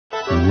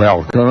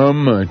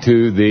Welcome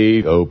to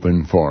the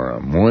Open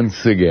Forum.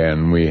 Once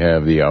again, we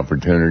have the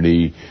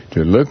opportunity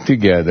to look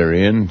together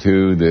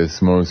into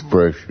this most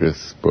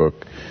precious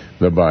book,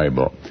 the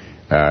Bible,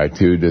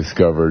 to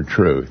discover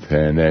truth.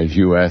 And as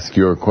you ask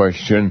your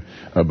question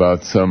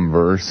about some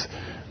verse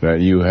that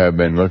you have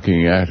been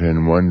looking at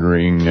and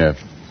wondering if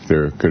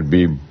there could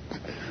be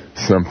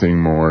something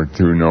more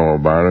to know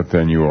about it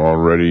than you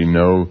already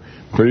know,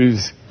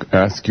 please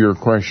ask your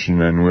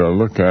question and we'll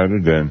look at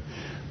it and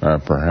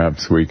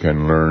perhaps we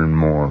can learn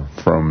more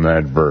from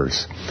that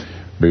verse.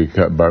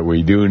 But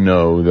we do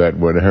know that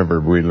whatever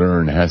we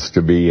learn has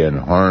to be in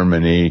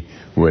harmony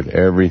with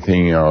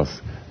everything else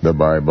the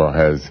Bible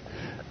has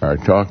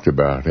talked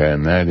about,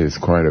 and that is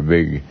quite a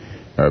big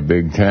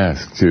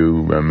task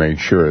to make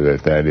sure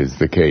that that is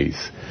the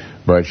case.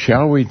 But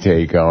shall we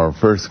take our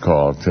first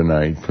call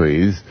tonight,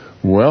 please?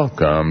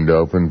 Welcome to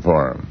Open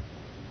Forum.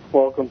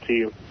 Welcome to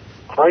you.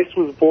 Christ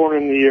was born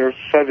in the year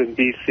 7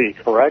 B.C.,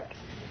 correct?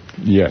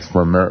 Yes,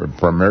 from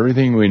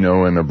everything we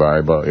know in the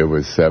Bible, it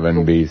was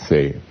 7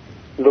 B.C.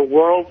 The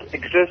world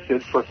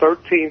existed for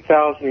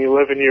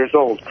 13,011 years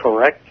old,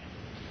 correct?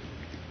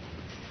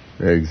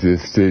 It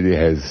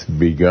has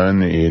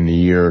begun in the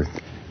year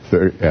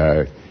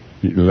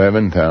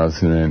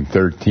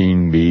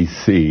 11,013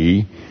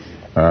 B.C.,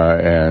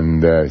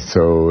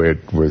 so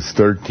it was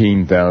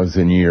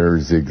 13,000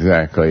 years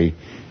exactly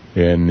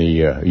in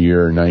the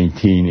year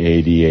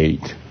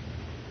 1988.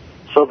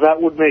 So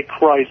that would make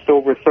Christ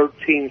over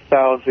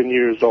 13,000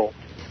 years old.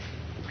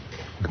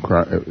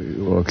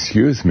 Well,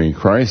 excuse me,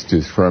 Christ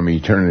is from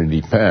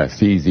eternity past.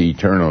 He's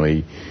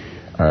eternally,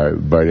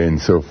 but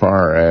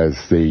insofar as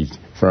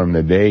from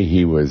the day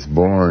he was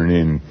born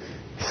in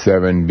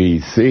 7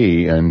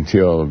 B.C.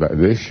 until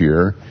this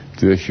year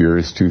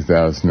is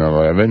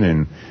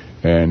 2011,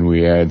 and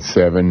we add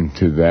 7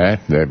 to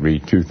that'd be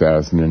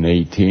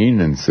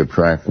 2018, and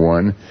subtract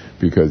 1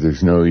 because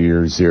there's no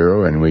year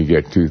 0, and we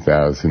get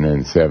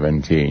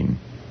 2017.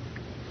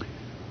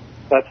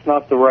 That's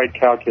not the right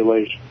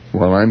calculation.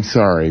 Well, I'm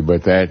sorry,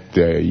 but that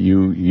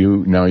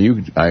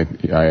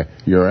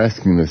you're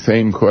asking the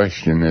same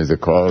question as a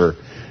caller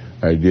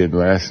I did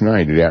last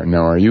night.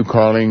 Now, are you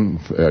calling?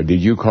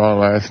 Did you call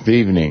last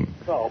evening?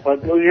 No,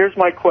 but here's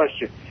my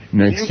question.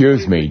 Now,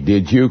 excuse me.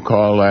 Did you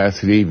call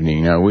last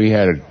evening? Now, we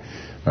had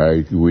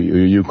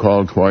you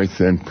called twice,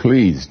 and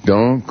please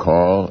don't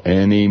call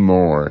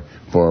anymore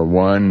for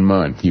 1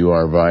 month. You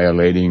are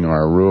violating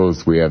our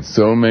rules. We have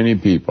so many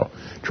people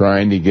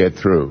trying to get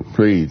through.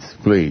 Please,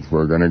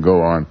 we're going to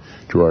go on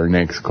to our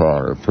next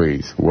caller,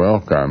 please.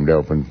 Welcome to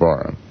Open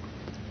Forum.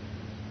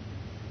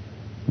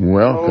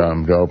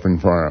 Welcome to Open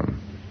Forum.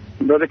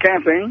 Brother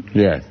Camping?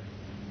 Yes.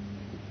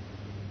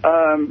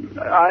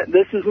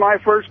 This is my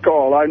first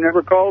call. I've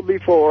never called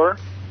before.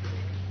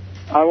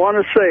 I want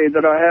to say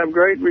that I have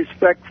great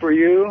respect for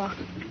you.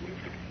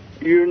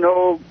 You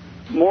know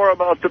more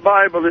about the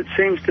Bible, it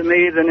seems to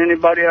me, than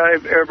anybody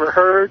I've ever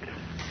heard.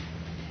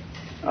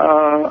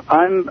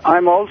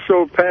 I'm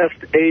also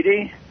past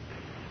 80.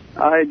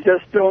 I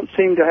just don't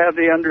seem to have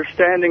the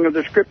understanding of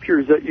the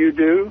Scriptures that you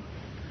do.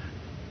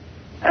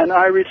 And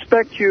I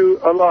respect you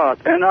a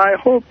lot. And I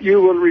hope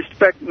you will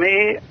respect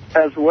me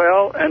as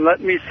well and let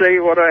me say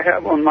what I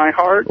have on my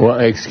heart. Well,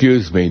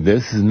 excuse me.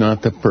 This is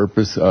not the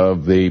purpose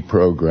of the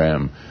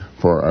program.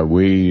 For a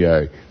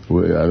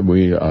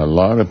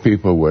lot of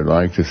people would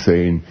like to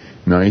say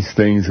nice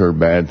things or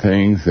bad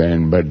things,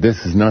 but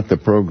this is not the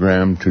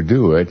program to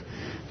do it.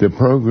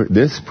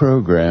 This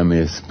program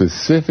is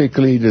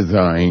specifically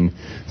designed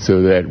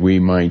so that we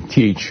might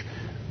teach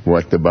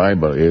what the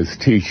Bible is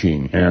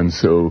teaching, and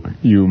so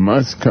you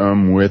must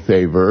come with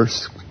a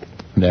verse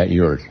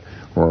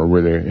or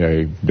with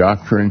a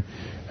doctrine,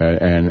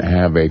 and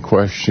have a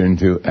question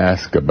to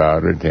ask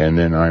about it, and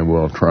then I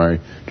will try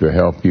to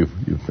help you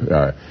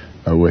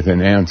with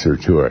an answer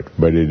to it.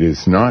 But it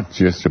is not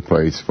just a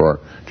place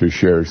to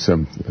share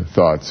some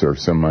thoughts or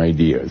some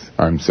ideas.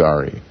 I'm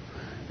sorry.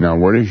 Now,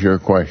 what is your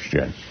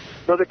question?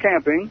 Brother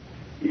Camping,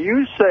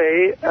 you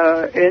say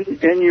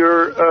in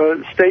your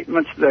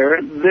statements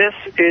there, this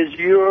is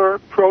your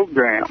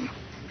program.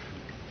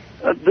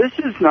 This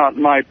is not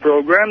my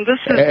program. This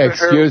is...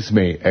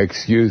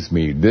 Excuse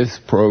me. This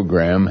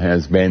program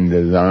has been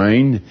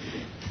designed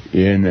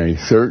in a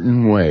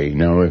certain way.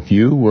 Now, if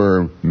you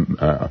were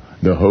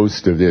the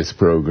host of this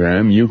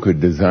program, you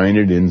could design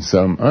it in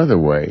some other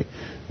way.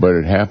 But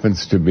it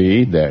happens to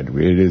be that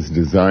it is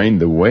designed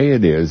the way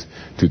it is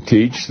to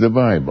teach the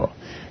Bible.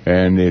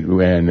 And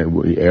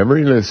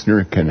every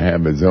listener can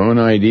have his own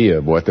idea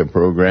of what the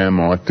program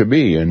ought to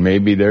be, and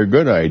maybe they're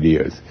good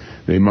ideas.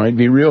 They might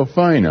be real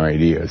fine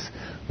ideas,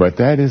 but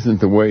that isn't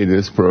the way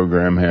this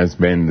program has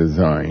been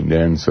designed.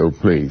 And so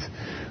please,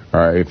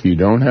 if you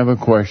don't have a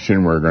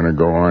question, we're going to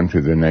go on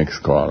to the next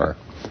caller.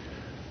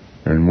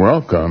 And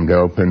welcome to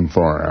Open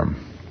Forum.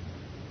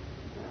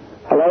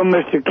 Hello,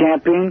 Mr.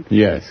 Camping?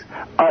 Yes.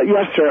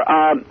 Yes, sir.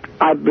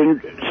 I've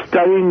been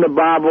studying the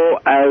Bible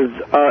as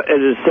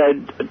it is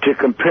said to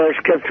compare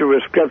Scripture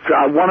with Scripture.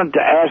 I wanted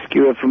to ask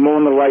you if I'm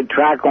on the right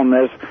track on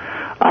this.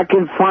 I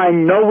can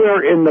find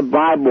nowhere in the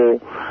Bible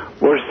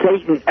where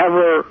Satan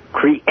ever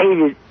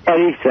created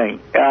anything.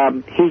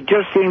 He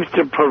just seems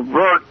to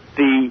pervert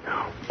the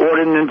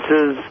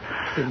ordinances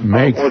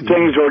or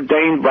things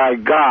ordained by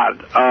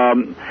God.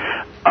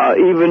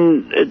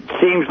 Even it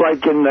seems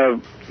like in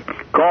the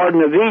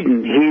Garden of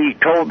Eden, he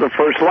told the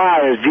first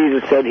lie, as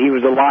Jesus said he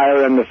was a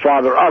liar and the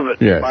father of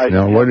it. Yes.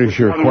 Now, what is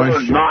your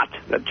question? Not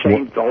that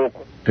changed the whole.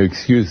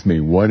 Excuse me.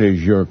 What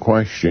is your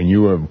question?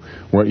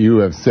 What you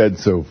have said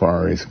so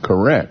far is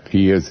correct.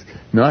 He has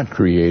not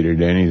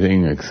created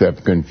anything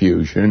except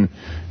confusion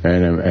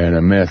and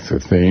a mess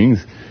of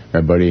things,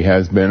 but he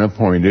has been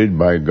appointed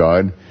by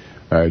God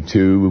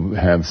to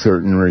have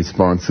certain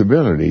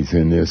responsibilities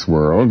in this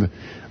world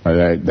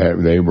that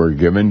they were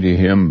given to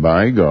him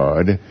by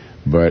God.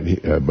 But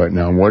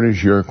now, what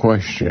is your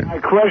question? My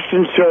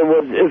question, sir,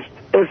 was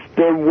if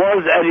there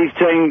was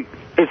anything.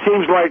 It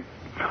seems like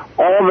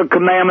all the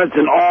commandments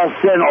and all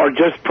sin are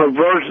just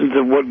perversions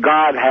of what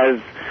God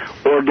has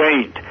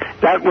ordained.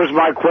 That was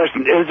my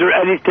question. Is there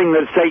anything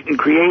that Satan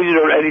created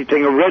or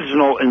anything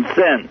original in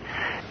sin?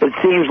 It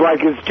seems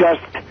like it's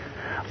just,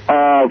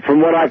 from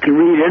what I can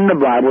read in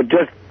the Bible,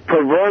 just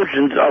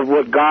perversions of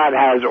what God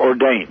has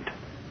ordained.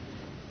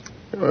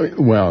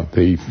 Well,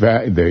 the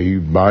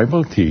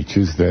Bible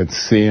teaches that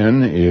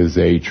sin is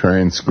a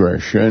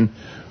transgression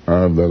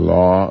of the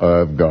law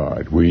of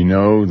God. We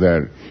know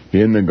that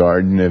in the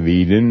Garden of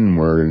Eden,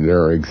 where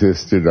there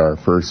existed our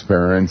first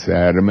parents,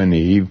 Adam and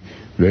Eve,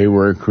 they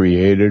were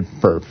created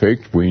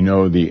perfect. We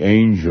know the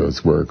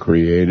angels were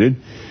created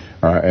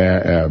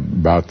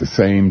about the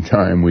same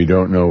time. We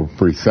don't know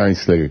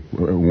precisely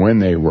when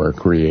they were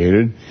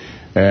created.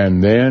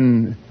 And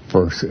then,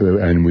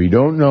 and we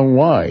don't know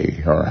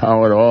why or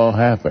how it all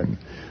happened,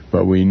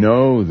 but we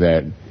know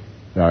that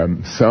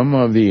some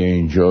of the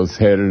angels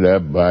headed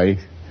up by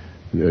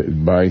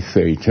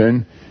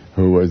Satan,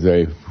 who was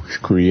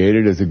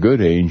created as a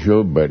good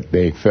angel, but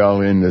they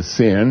fell into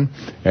sin,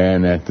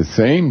 and at the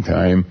same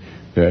time,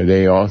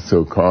 they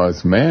also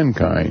caused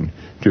mankind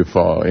to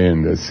fall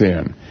into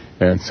sin.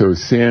 And so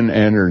sin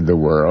entered the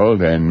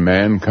world, and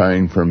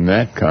mankind from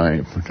that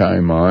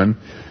time on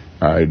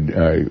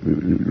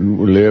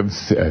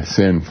lives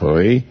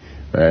sinfully,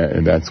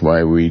 and that's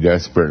why we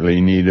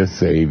desperately need a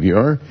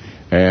Savior.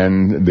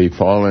 And the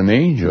fallen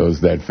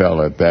angels that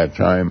fell at that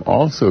time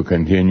also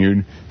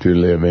continued to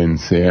live in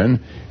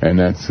sin, and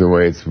that's the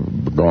way it's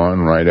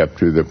gone right up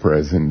to the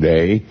present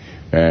day.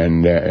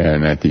 And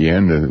at the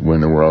end,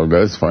 when the world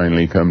does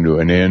finally come to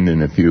an end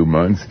in a few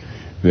months,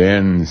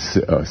 then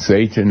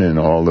Satan and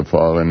all the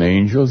fallen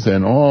angels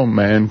and all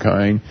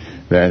mankind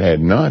that had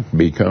not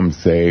become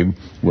saved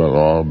will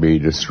all be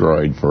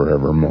destroyed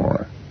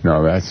forevermore.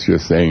 Now, that's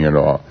just saying it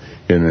all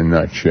in a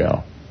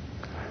nutshell.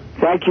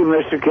 Thank you,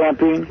 Mr.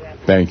 Camping.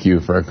 Thank you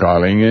for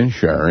calling and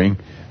sharing.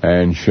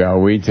 And shall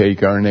we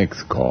take our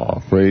next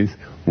call, please?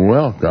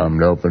 Welcome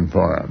to Open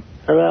Forum.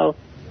 Hello,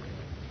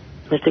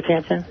 Mr.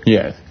 Campton?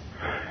 Yes.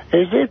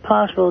 Is it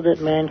possible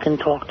that man can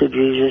talk to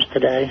Jesus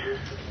today?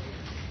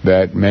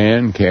 That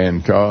man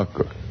can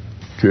talk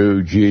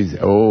to Jesus?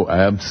 Oh,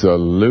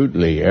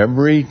 absolutely.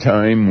 Every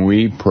time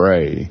we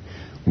pray,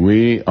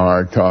 we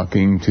are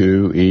talking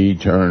to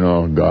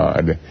eternal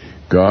God.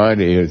 God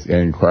is,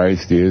 and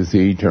Christ is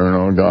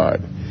eternal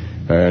God.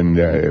 And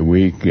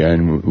we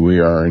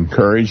are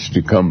encouraged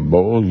to come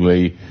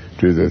boldly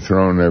to the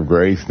throne of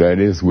grace. That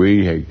is,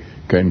 we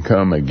can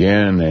come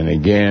again and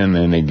again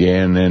and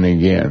again and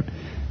again.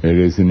 It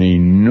is an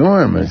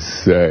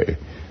enormous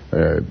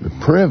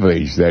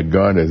privilege that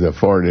God has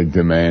afforded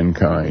to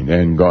mankind.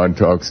 And God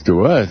talks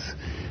to us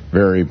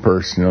very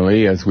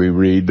personally as we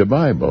read the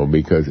Bible,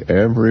 because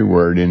every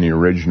word in the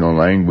original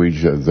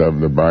languages of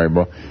the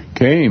Bible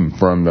came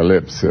from the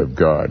lips of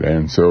God.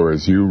 And so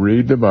as you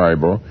read the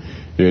Bible,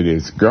 it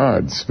is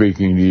God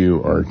speaking to you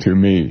or to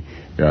me.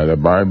 The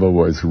Bible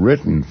was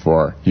written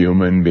for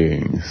human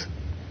beings.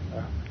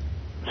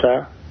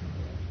 Sir?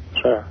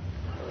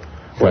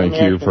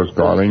 Thank you for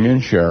calling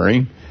and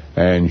sharing.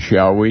 And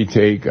shall we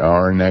take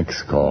our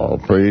next call,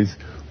 please?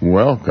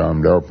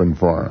 Welcome to Open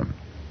Forum.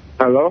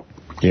 Hello?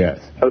 Yes.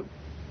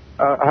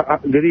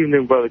 Good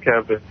evening, Brother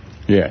Campbell.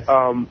 Yes.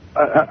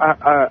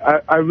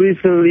 I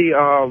recently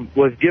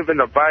was given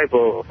a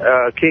Bible,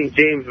 King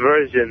James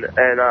Version,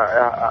 and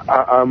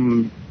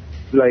I'm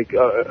like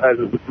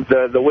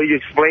the way you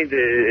explained it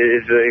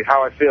is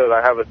how I feel.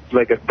 I have a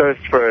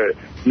thirst for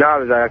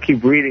knowledge. I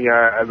keep reading.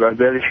 I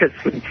barely get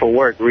sleep for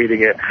work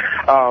reading it.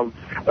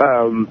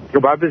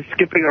 But I've been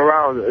skipping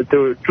around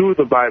through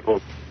the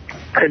Bible,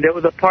 and there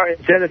was a part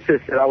in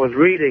Genesis that I was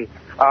reading.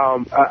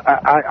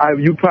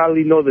 You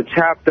probably know the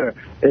chapter.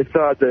 It's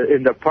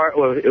in the part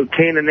where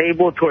Cain and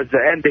Abel, towards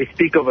the end, they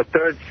speak of a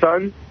third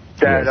son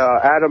that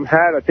Adam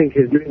had. I think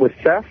his name was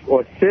Seth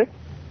or Sith.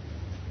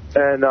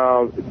 And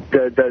I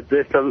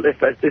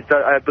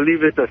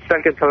believe it's the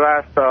second to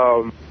last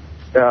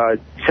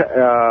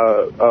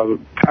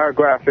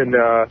paragraph in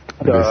the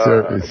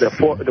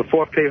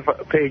fourth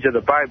page of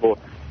the Bible,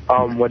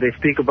 where they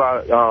speak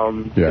about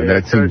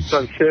the third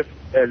son Sith,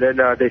 and then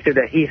they say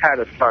that he had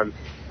a son.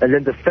 And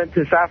then the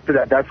sentence after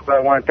that, that's what I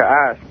wanted to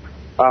ask.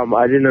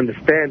 I didn't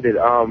understand it.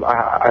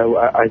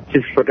 I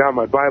just forgot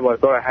my Bible. I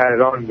thought I had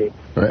it on me.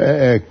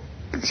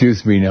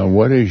 Excuse me. Now,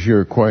 what is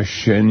your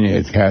question?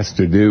 It has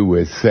to do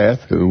with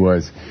Seth, who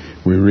was.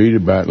 We read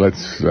about.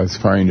 Let's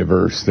find a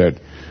verse that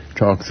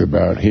talks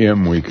about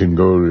him. We can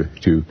go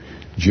to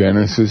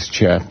Genesis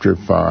chapter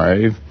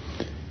 5,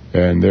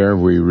 and there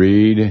we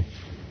read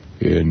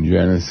in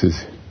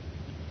Genesis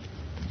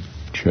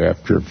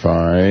chapter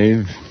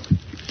 5.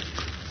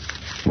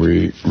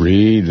 We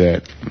read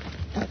that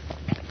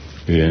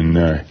in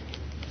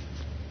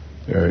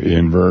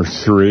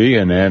verse 3,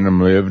 and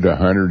Adam lived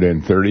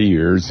 130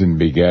 years and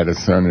begat a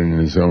son in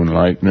his own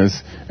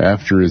likeness,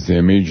 after his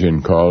image,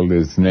 and called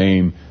his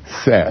name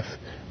Seth.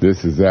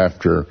 This is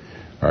after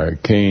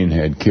Cain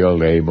had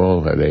killed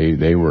Abel.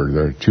 They were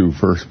the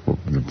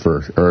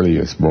first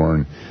earliest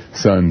born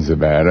sons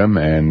of Adam,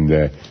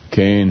 and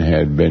Cain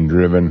had been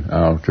driven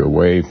out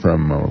away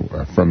from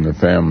the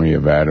family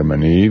of Adam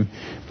and Eve.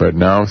 But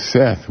now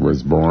Seth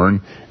was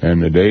born,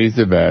 and the days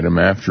of Adam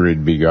after he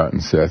had begotten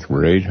Seth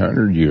were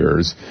 800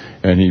 years,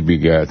 and he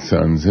begat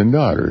sons and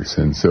daughters.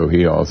 And so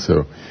he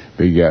also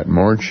begat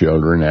more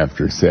children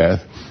after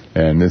Seth,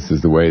 and this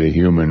is the way the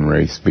human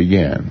race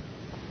began.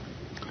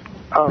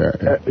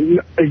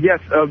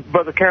 Yes,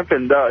 Brother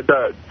Campen.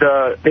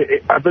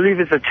 I believe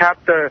it's a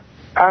chapter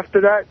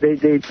after that.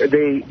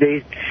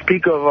 They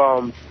speak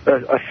of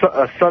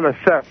a son of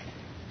Seth,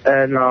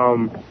 and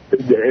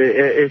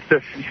it's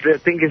I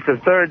think it's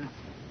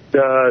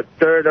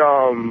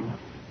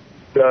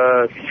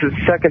the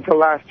second to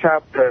last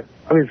chapter.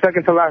 I mean,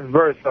 second to last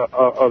verse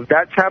of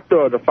that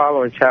chapter, or the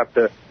following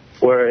chapter,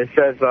 where it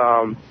says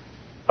Adam.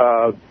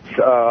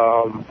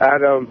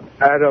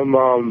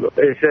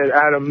 It said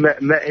Adam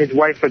met his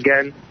wife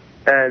again,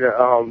 and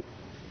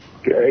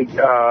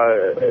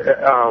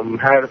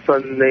had a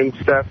son named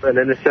Seth. And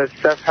then it says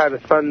Seth had a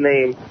son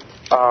named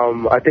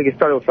I think it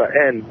started with an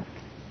N.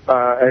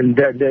 And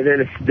then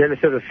it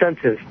says a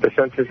sentence. The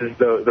sentence is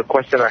the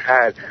question I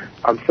had.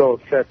 I'm so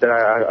upset that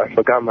I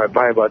forgot my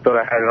Bible. I thought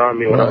I had it on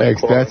me. Well,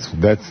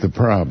 that's the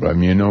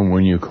problem. You know,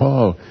 when you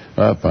call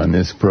up on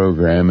this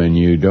program and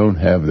you don't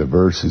have the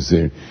verses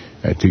to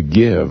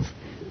give,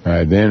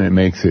 then it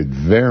makes it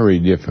very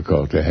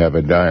difficult to have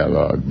a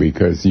dialogue,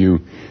 because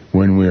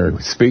when we're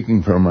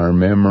speaking from our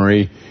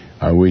memory,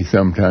 we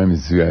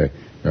sometimes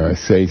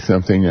say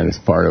something that is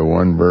part of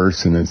one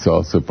verse and it's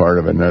also part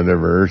of another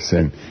verse,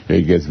 and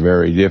it gets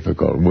very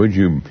difficult. Would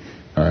you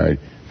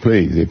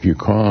please, if you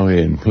call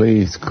in,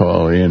 please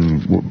call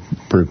in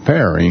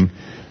preparing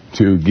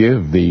to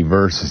give the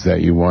verses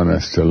that you want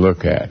us to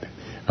look at.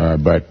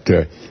 But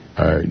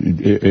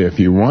if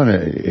you want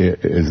to,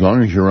 as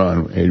long as you're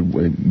on,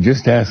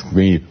 just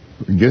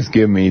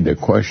give me the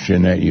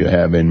question that you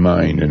have in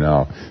mind, and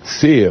I'll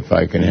see if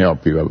I can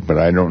help you, but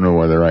I don't know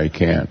whether I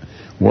can.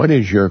 What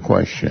is your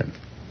question?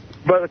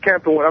 Brother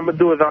Campen, what I'm going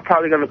to do is I'm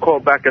probably going to call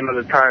back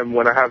another time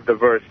when I have the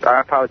verse. I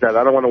apologize.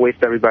 I don't want to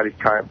waste everybody's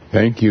time.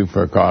 Thank you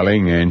for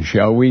calling, and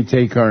shall we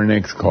take our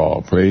next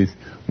call, please?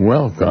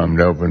 Welcome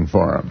to Open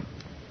Forum.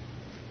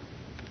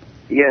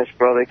 Yes,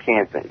 Brother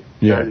Campen.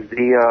 Yes. Does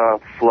the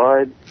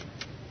flood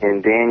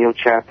in Daniel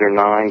chapter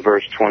 9,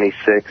 verse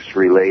 26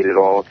 relate at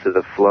all to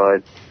the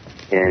flood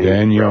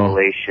in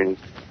Revelation?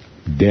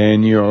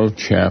 Daniel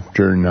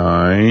chapter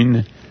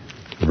 9,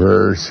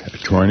 verse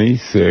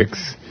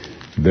 26.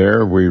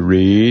 There we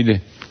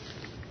read,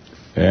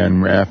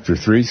 and after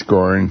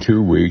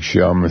 62 weeks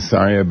shall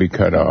Messiah be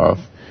cut off,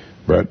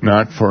 but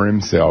not for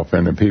himself,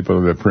 and the people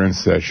of the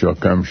prince that shall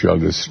come shall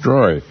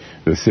destroy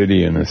the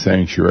city and the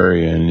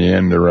sanctuary, and the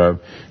end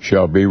thereof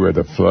shall be with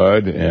a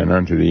flood, and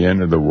unto the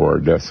end of the war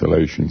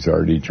desolations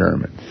are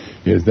determined.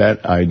 Is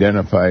that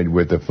identified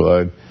with the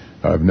flood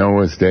of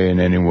Noah's day in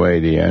any way?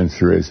 The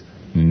answer is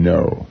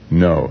no.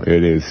 No.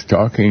 It is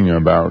talking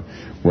about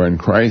when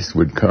Christ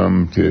would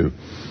come to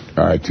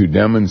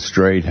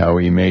demonstrate how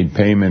he made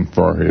payment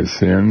for his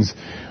sins.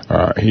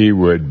 He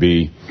would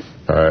be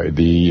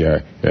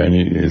the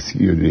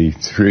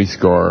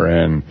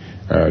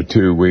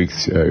 62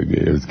 weeks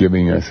is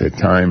giving us a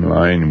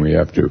timeline. We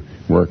have to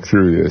work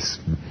through this.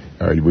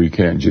 We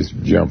can't just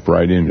jump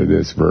right into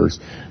this verse,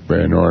 but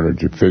in order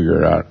to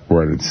figure out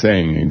what it's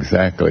saying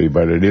exactly.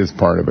 But it is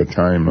part of a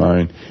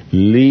timeline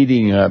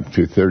leading up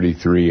to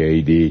 33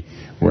 A.D.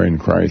 when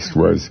Christ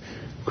was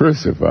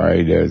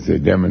crucified, as a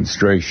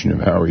demonstration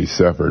of how he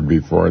suffered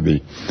before the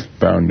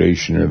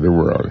foundation of the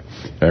world.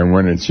 And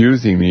when it's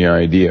using the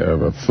idea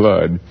of a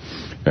flood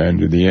and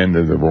to the end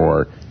of the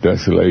war,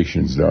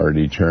 desolations are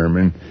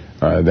determined,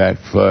 that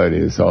flood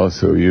is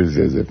also used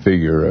as a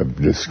figure of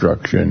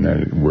destruction that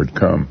it would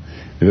come.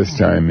 This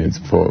time it's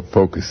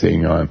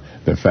focusing on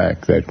the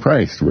fact that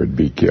Christ would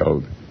be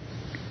killed.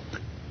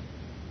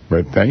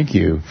 But thank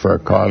you for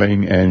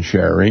calling and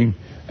sharing.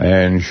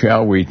 And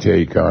shall we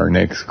take our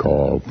next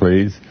call,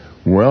 please?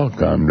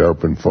 Welcome to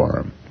Open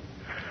Forum.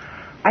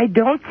 I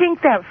don't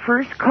think that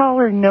first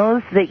caller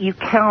knows that you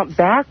count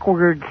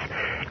backwards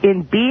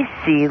in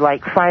BC,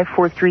 like 5,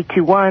 4, 3,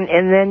 2, 1,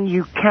 and then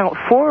you count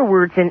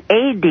forwards in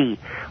AD,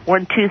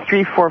 1, 2,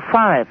 3, 4,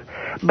 5.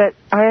 But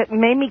it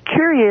made me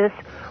curious,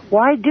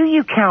 why do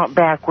you count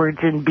backwards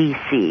in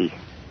BC?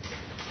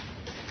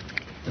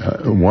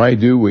 Why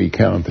do we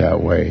count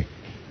that way?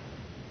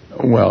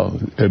 Well,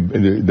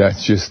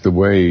 that's just the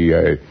way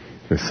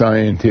the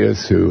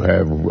scientists who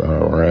have,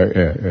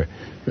 or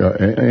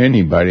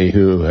anybody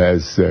who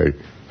has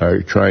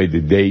tried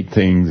to date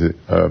things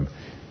of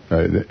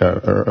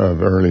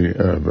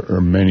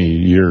many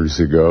years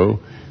ago,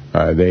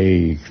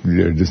 the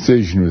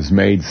decision was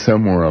made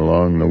somewhere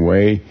along the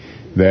way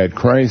that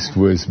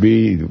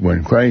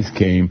when Christ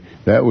came,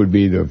 that would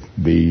be the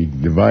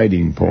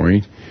dividing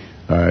point.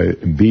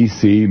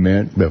 BC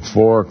meant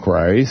before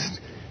Christ.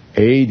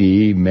 AD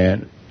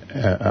meant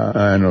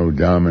Anno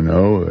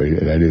Domino.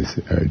 That is,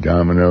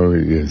 Domino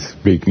is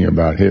speaking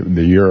about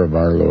the year of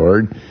our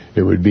Lord.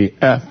 It would be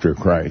after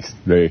Christ.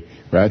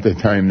 At the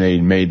time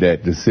they made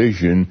that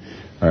decision,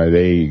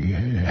 they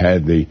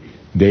had the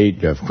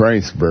date of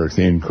Christ's birth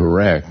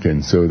incorrect,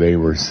 and so they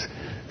were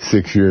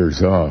 6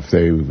 years off.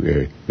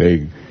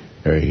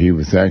 He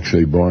was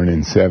actually born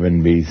in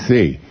 7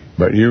 BC.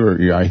 But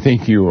I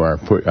think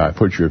I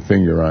put your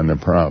finger on the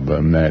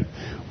problem that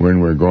when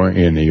we're going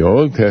in the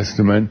Old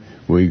Testament,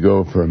 we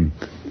go from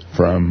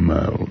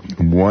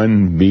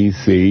 1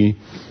 BC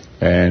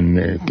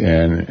and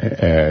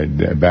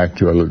back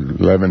to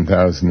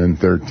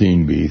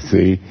 11,013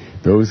 BC.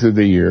 Those are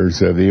the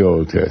years of the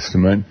Old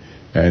Testament.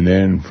 And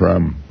then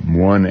from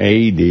 1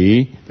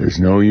 AD, there's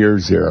no year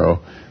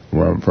zero.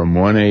 From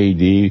 1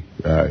 AD,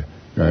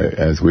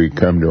 as we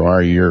come to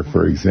our year,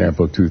 for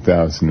example,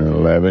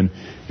 2011,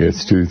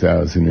 it's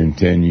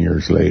 2010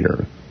 years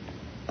later.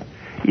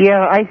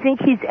 Yeah, I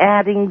think he's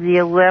adding the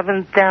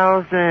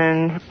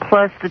 11,000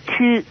 plus the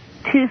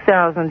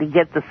 2,000 to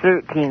get the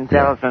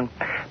 13,000.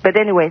 Yeah. But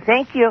anyway,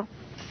 thank you.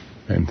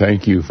 And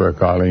thank you for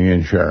calling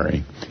and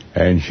sharing.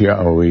 And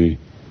shall we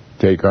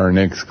take our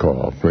next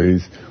call,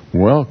 please?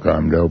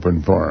 Welcome to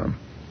Open Forum.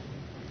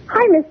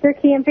 Hi, Mr.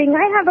 Camping.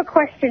 I have a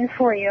question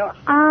for you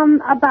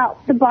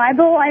about the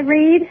Bible I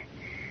read.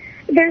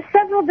 There's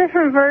several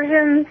different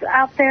versions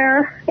out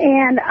there,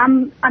 and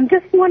I'm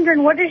just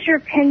wondering, what is your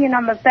opinion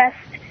on the best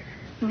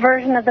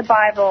version of the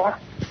Bible?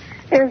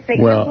 There's the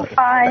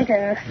Amplified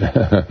and...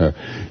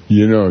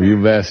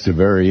 You've asked a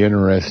very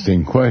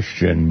interesting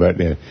question, but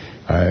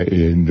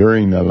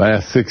during the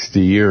last 60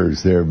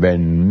 years, there have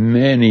been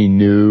many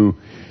new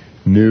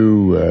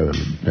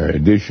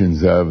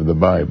editions of the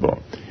Bible.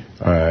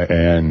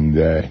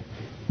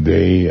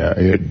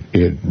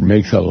 It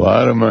makes a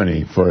lot of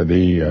money for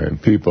the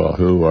people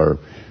who are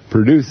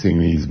producing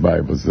these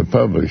Bibles, the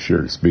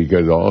publishers,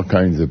 because all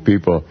kinds of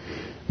people,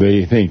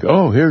 they think,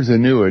 oh, here's a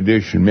new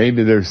edition.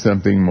 Maybe there's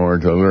something more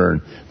to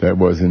learn that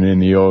wasn't in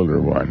the older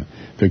one.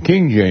 The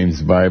King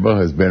James Bible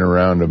has been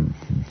around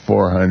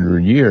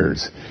 400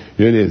 years.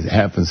 It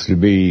happens to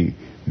be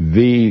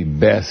the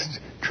best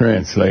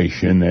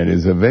translation that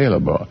is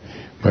available.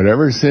 But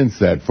ever since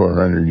that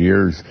 400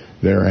 years,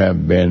 there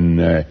have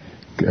been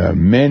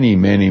many,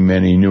 many,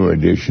 many new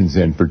editions,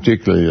 and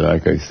particularly,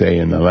 like I say,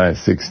 in the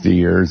last 60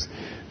 years,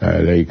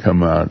 they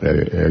come out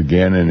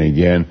again and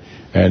again,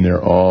 and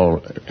they're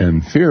all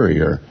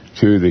inferior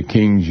to the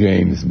King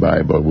James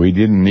Bible. We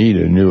didn't need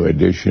a new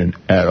edition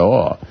at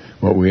all.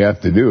 What we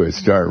have to do is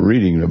start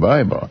reading the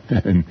Bible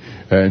and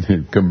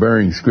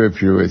comparing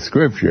Scripture with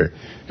Scripture,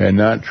 and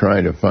not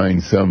try to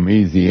find some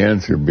easy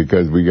answer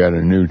because we got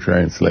a new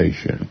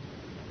translation.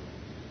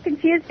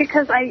 Confused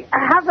because I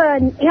have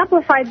an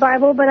Amplified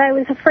Bible, but I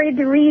was afraid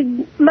to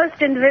read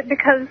most of it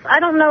because I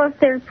don't know if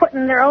they're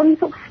putting their own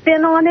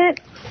spin on it.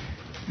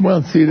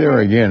 Well, see, there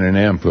again, an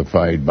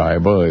Amplified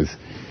Bible is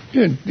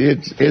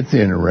it's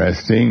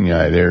interesting.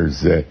 I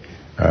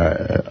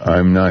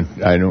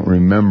don't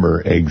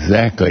remember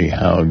exactly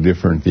how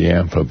different the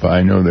Amplified.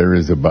 I know there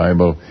is a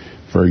Bible,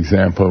 for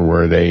example,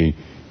 where they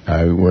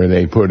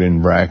put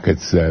in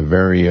brackets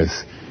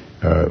various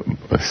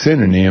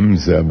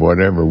synonyms of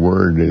whatever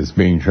word is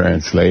being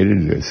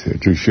translated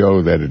to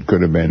show that it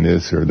could have been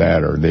this or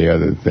that or the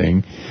other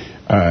thing.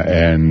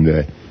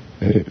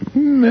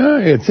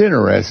 It's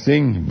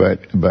interesting,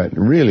 but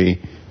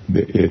really,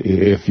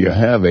 if you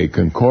have a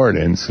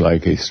concordance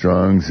like a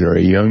Strong's or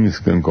a Young's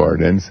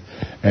concordance,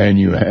 and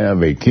you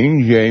have a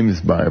King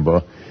James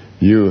Bible,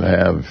 you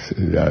have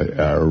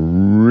a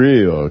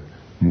real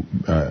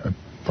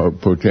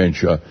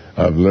potential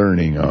of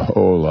learning a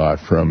whole lot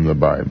from the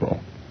Bible.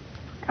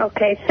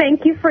 Okay,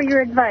 thank you for your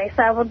advice.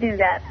 I will do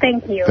that.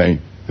 Thank you.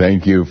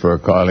 Thank you for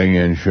calling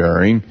and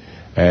sharing.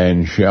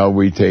 And shall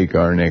we take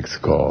our next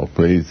call,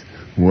 please?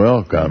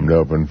 Welcome to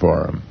Open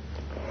Forum.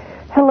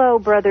 Hello,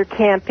 Brother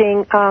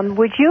Camping.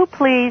 Would you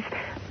please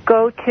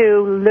go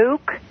to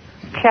Luke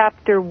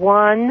chapter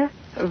 1,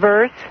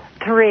 verse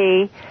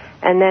 3,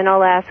 and then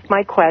I'll ask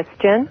my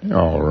question.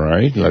 All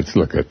right, let's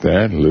look at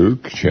that.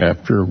 Luke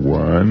chapter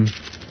 1,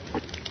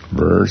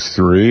 verse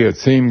 3. It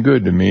seemed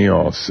good to me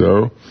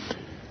also.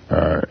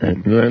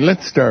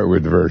 Let's start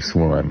with verse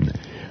 1.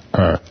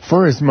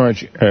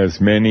 Forasmuch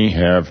as many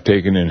have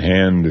taken in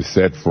hand to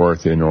set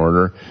forth in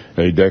order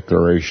a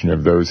declaration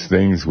of those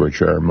things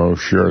which are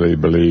most surely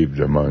believed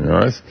among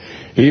us,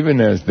 even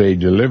as they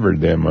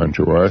delivered them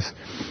unto us,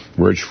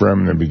 which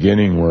from the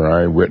beginning were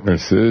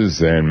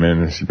eyewitnesses and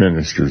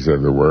ministers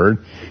of the word,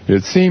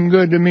 it seemed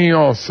good to me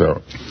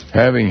also,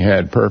 having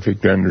had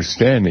perfect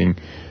understanding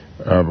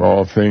of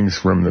all things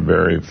from the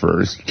very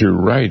first, to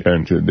write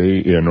unto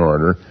thee in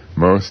order,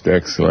 most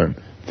excellent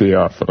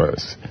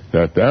Theophilus,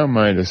 that thou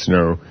mightest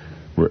know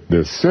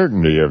the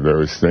certainty of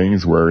those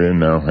things wherein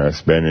thou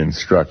hast been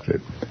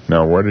instructed.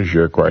 Now, what is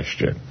your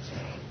question?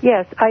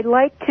 Yes, I'd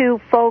like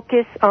to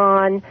focus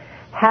on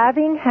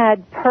having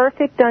had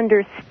perfect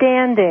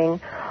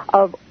understanding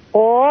of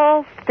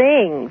all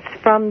things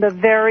from the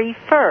very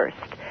first.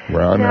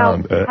 Well,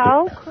 now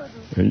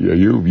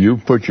you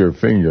put your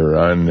finger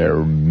on their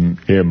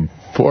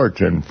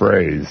important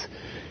phrase.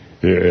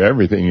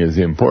 Everything is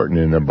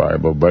important in the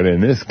Bible, but in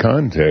this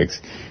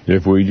context,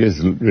 if we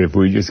just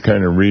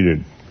kind of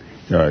read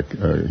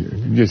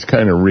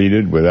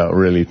it, without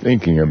really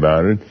thinking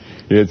about it,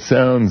 it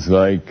sounds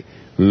like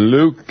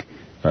Luke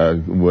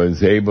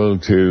was able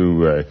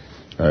to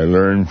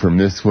learn from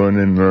this one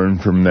and learn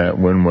from that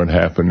one what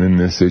happened in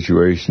this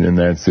situation and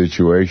that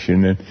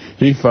situation, and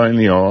he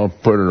finally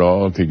put it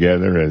all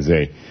together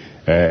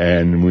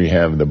and we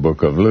have the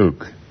book of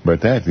Luke.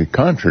 But that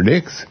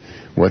contradicts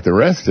what the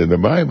rest of the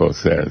Bible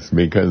says,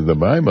 because the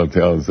Bible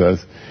tells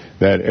us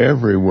that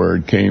every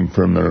word came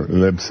from the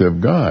lips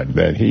of God,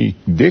 that he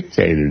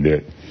dictated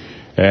it.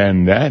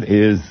 And that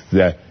is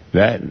that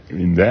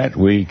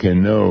we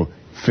can know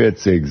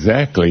fits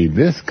exactly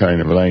this kind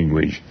of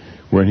language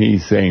when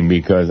he's saying,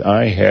 because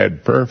I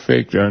had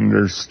perfect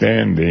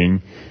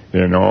understanding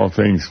in all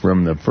things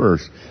from the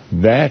first.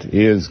 That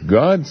is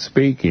God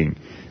speaking.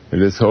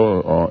 This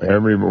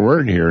every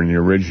word here in the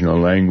original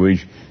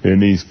language in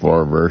these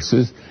 4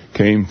 verses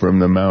came from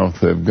the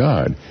mouth of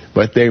God.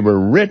 But they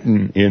were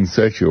written in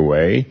such a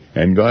way,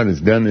 and God has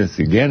done this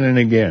again and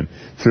again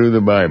through the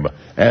Bible,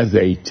 as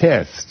a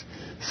test,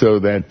 so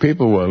that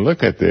people will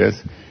look at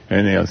this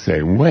and they'll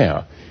say,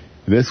 well,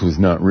 this was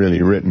not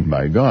really written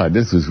by God.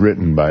 This was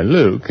written by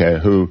Luke,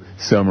 who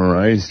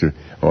summarized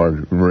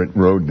or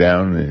wrote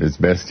down as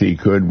best he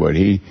could what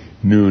he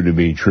knew to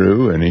be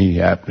true, and he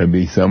happened to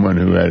be someone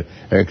who had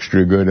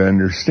extra good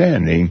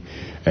understanding.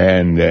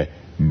 And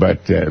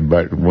but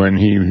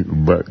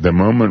the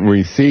moment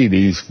we see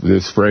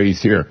this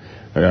phrase here,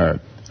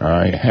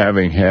 I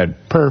having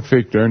had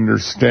perfect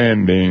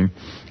understanding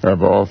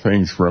of all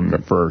things from the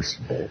first,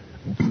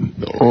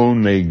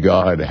 only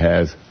God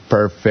has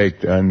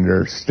perfect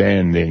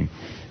understanding,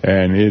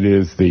 and it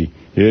is the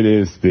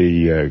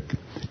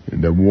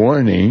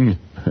warning,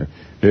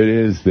 it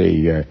is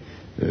the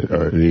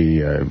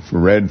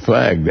red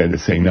flag that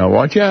is saying, now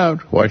watch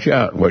out what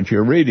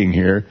you're reading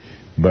here.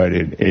 But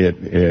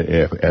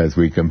if as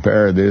we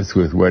compare this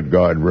with what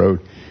God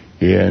wrote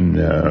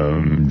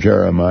in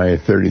Jeremiah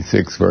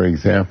 36, for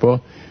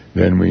example,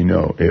 then we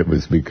know it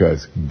was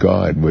because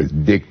God was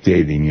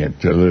dictating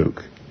it to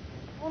Luke.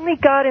 Only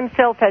God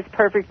himself has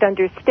perfect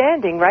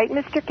understanding, right,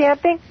 Mr.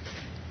 Camping?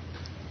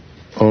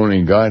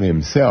 Only God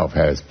himself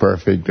has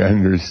perfect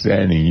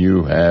understanding.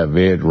 You have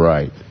it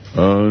right.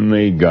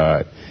 Only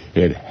God.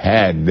 It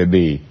had to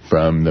be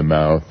from the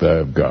mouth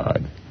of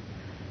God.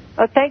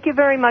 Oh, thank you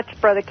very much,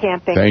 Brother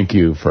Camping. Thank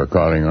you for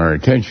calling our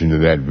attention to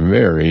that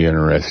very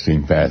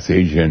interesting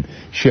passage. And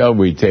shall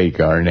we take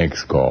our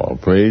next call,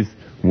 please?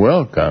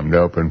 Welcome to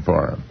Open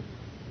Forum.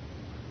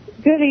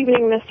 Good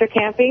evening, Mr.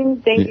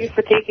 Camping. Thank you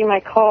for taking my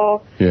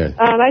call. Yes.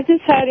 I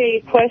just had a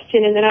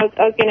question, and then I was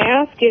going to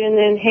ask it and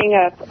then hang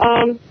up.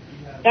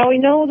 Now, we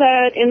know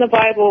that in the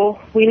Bible,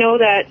 we know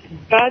that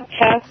God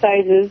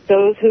chastises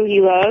those who he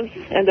loves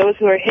and those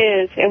who are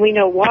his, and we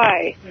know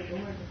why.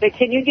 But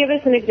can you give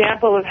us an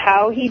example of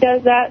how he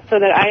does that so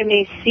that I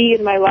may see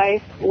in my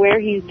life where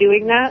he's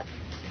doing that?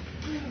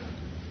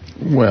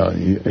 Well,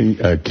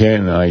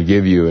 can I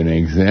give you an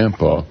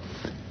example?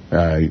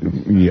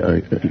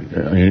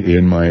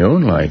 In my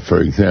own life,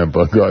 for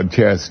example, God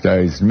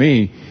chastised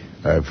me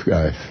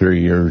 3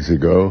 years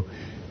ago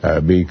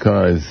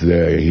because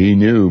he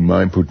knew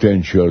my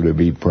potential to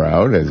be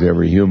proud, as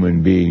every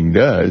human being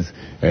does,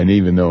 and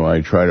even though I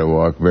try to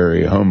walk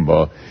very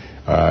humble,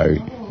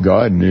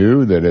 God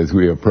knew that as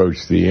we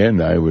approached the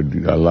end, a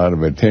lot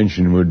of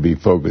attention would be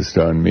focused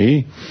on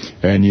me.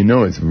 And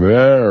it's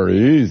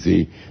very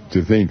easy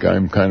to think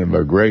I'm kind of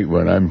a great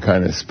one, I'm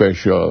kind of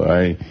special,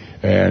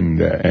 and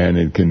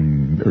it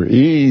can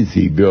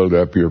easy build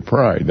up your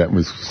pride. That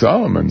was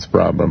Solomon's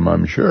problem,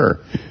 I'm sure,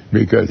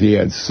 because he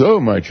had so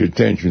much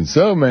attention.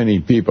 So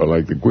many people,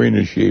 like the Queen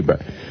of Sheba,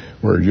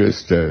 were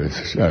just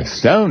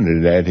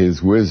astounded at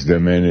his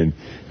wisdom, and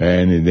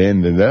it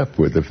ended up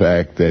with the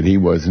fact that he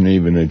wasn't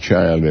even a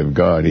child of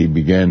God. He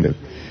began to,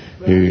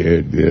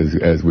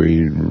 as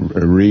we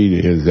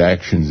read his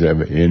actions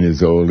in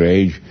his old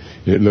age,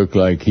 it looked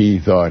like he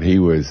thought he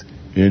was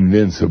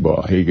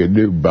invincible. He could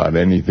do about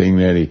anything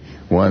that he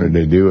wanted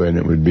to do, and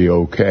it would be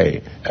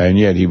okay. And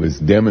yet he was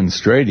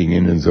demonstrating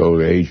in his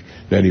old age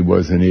that he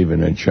wasn't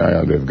even a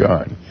child of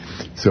God.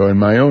 So in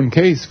my own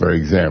case, for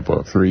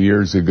example, 3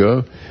 years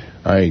ago,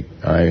 I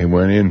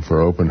went in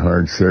for open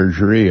heart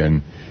surgery,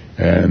 and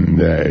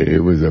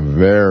it was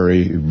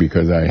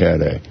because I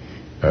had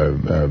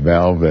a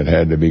valve that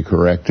had to be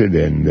corrected,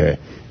 and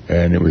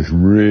it was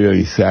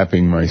really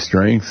sapping my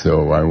strength.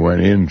 So I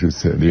went into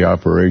the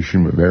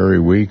operation very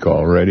weak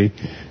already,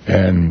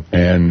 and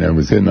I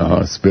was in the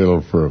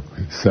hospital for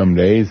some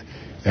days,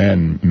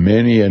 and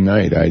many a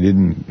night I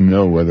didn't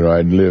know whether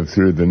I'd live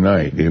through the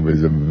night. It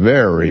was a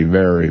very,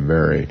 very,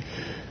 very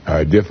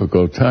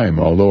difficult time,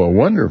 although a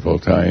wonderful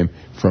time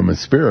from a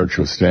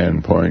spiritual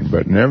standpoint.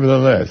 But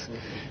nevertheless,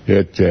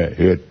 it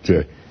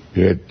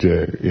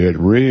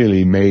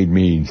really made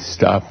me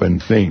stop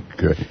and think.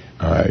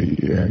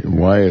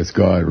 Why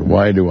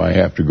do I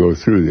have to go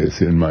through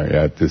this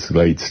at this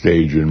late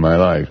stage in my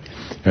life?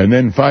 And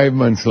then 5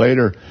 months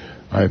later,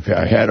 I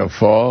had a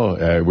fall,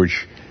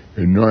 which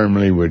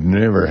normally would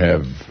never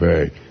have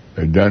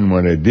done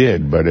what it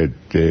did, but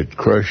it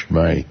crushed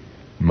my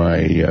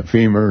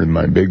femur and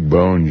my big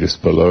bone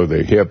just below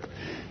the hip,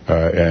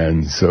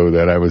 and so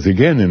that I was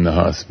again in the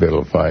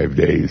hospital 5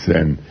 days,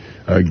 and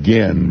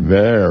again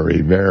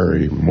very,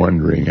 very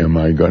wondering, am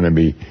I going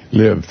to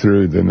live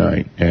through the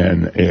night?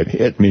 And it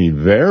hit me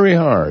very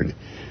hard.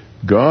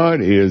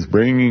 God is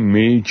bringing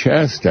me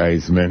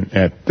chastisement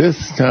at this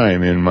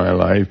time in my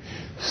life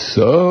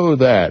so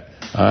that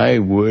I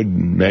would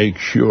make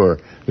sure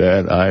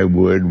that I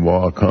would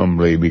walk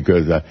humbly,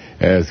 because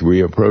as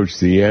we approach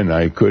the end,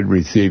 I could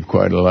receive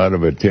quite a lot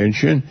of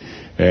attention.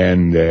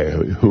 And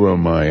who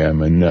am I?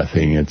 I'm a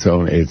nothing.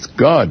 It's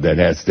God that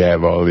has to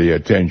have all the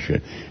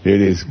attention.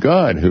 It is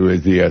God who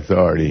is the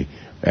authority.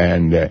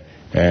 And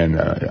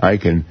I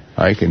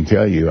can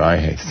tell you,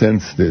 I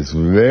sensed this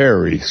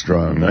very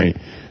strongly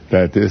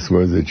that this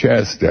was a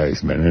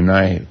chastisement. And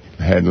I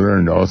had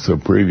learned also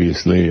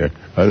previously,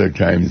 other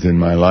times in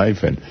my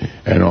life,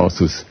 and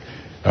also,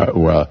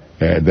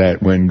 that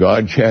when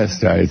God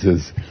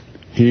chastises,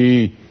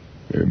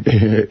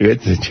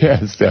 it's a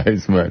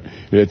chastisement.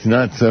 It's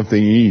not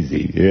something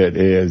easy. It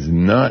is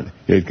not.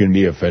 It can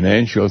be a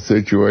financial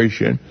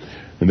situation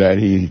that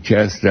He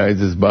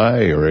chastises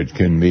by, or it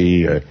can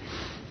be a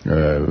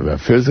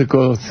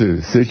physical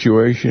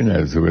situation,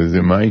 as was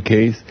in my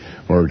case,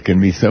 or it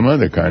can be some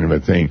other kind of a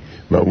thing.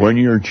 But when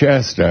you're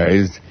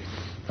chastised,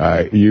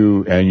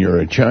 you're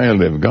a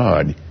child of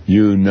God,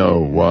 you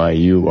know why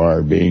you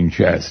are being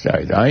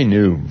chastised. I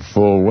knew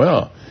full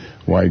well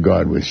why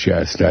God was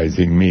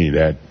chastising me,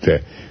 that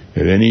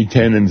any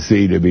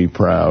tendency to be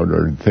proud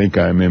or think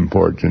I'm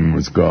important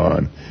was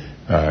gone.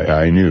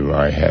 I knew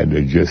I had to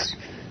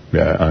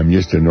I'm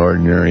just an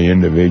ordinary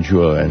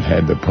individual and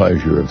had the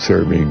pleasure of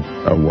serving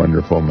a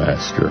wonderful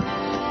master.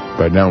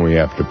 But now we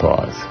have to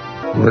pause.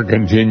 We're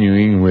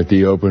continuing with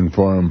the Open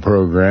Forum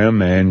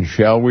program, and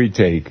shall we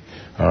take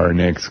our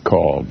next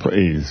call,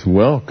 please?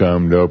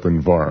 Welcome to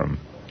Open Forum.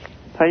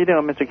 How you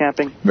doing, Mr.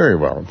 Camping? Very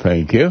well,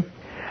 thank you.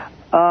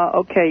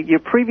 Okay, your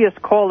previous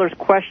caller's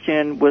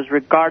question was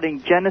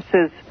regarding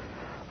Genesis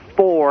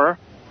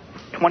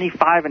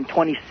 4:25 and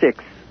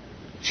 26.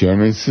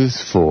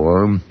 Genesis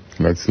 4,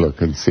 let's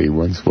look and see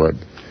what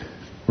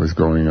was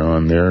going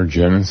on there.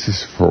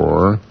 Genesis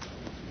 4,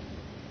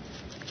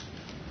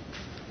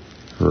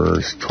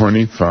 verse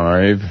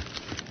 25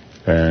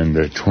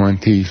 and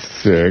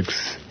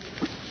 26,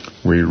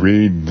 we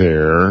read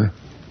there,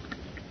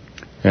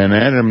 "And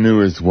Adam knew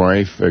his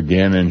wife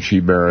again, and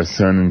she bare a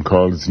son, and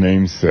called his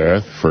name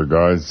Seth. For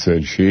God,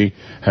 said she,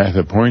 hath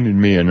appointed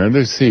me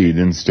another seed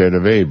instead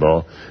of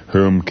Abel,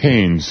 whom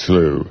Cain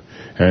slew.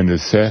 And to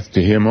Seth,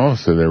 to him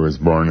also there was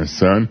born a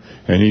son,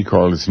 and he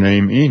called his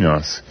name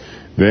Enos.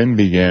 Then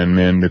began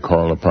men to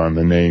call upon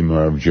the name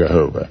of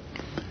Jehovah."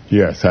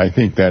 Yes, I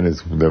think that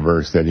is the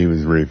verse that he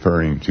was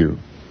referring to.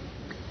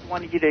 I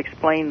wanted you to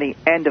explain the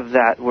end of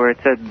that, where it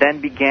said, "Then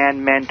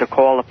began men to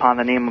call upon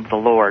the name of the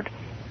Lord."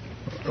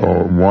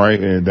 Or why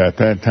at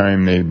that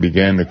time they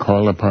began to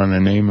call upon the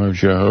name of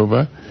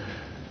Jehovah?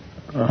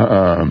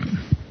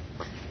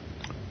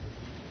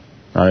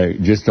 I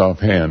just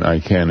offhand, I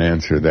can't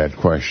answer that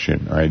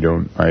question. I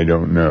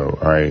don't know.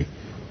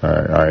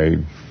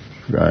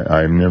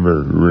 I've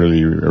never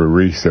really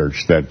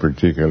researched that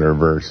particular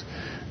verse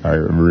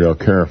real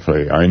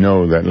carefully. I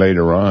know that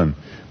later on,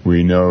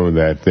 we know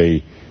that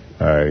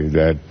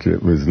that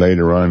it was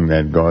later on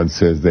that God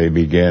says they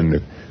began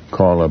to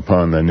call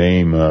upon the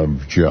name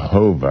of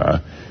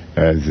Jehovah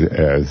as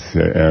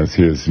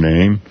His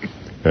name,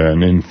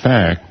 and in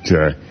fact,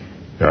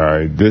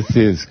 this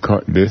is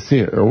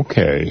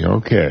okay.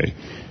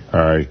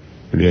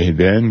 They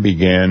then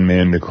began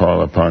men to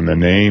call upon the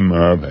name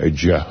of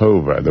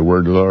Jehovah. The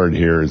word Lord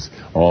here is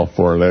all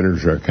four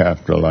letters are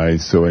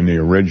capitalized. So in the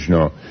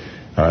original,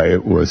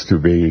 it was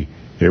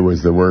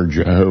the word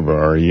Jehovah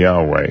or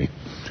Yahweh.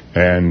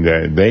 And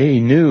they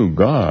knew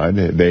God.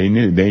 They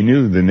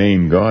knew the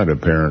name God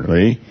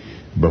apparently,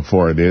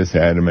 before this,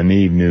 Adam and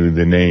Eve knew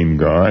the name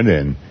God,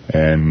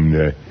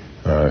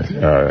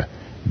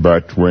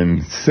 but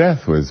when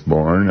Seth was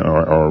born,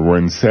 or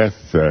when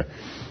Seth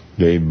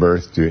gave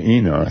birth to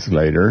Enos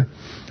later,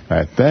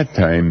 at that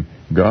time,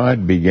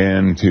 God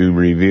began to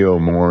reveal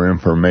more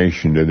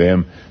information to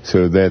them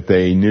so that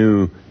they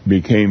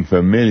became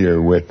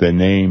familiar with the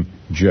name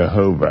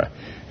Jehovah.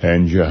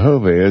 And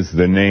Jehovah is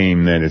the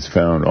name that is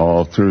found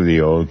all through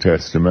the Old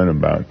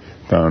Testament,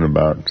 found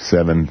about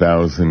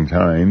 7,000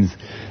 times,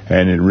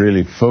 and it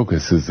really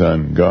focuses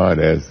on God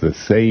as the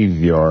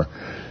Savior,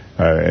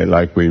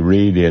 like we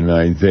read in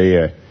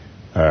Isaiah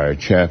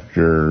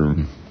chapter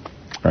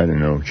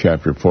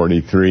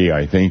 43,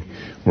 I think,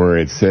 where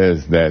it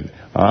says that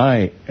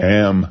I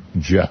am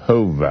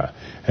Jehovah,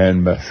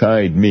 and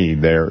beside me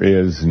there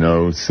is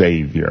no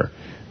Savior.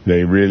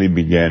 They really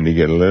began to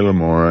get a little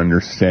more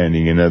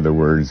understanding, in other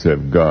words,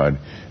 of God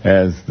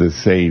as the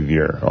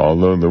Savior.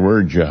 Although the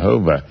word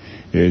Jehovah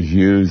is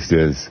used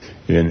as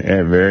in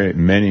very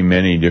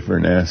many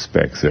different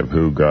aspects of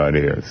who God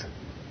is.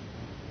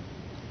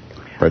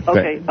 But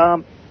okay,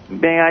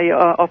 may I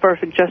offer a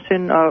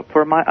suggestion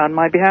on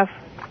my behalf?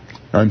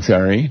 I'm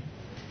sorry?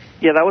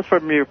 Yeah, that was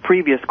from your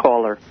previous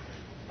caller.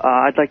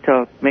 I'd like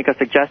to make a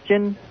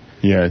suggestion.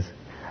 Yes.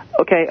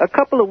 Okay, a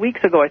couple of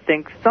weeks ago, I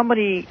think,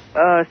 somebody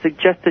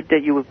suggested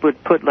that you would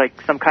put like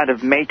some kind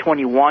of May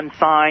 21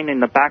 sign in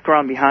the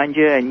background behind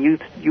you, and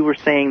you were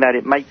saying that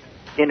it might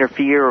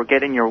interfere or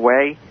get in your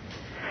way.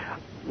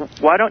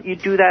 Why don't you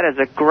do that as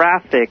a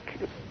graphic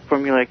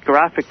from your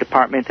graphic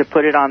department to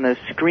put it on the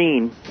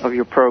screen of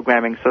your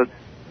programming so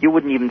you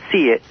wouldn't even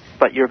see it,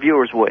 but your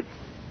viewers would?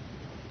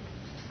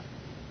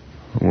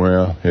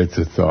 Well, it's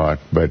a thought,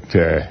 but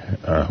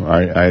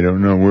I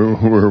don't know.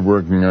 We're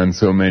working on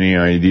so many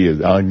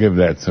ideas. I'll give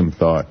that some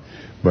thought,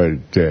 but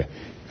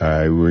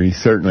we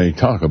certainly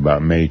talk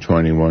about May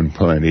 21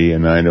 plenty,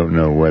 and I don't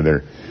know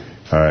whether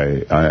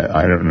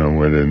I don't know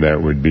whether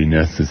that would be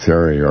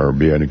necessary or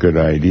be a good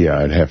idea.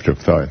 I'd have to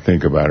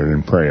think about it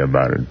and pray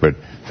about it. But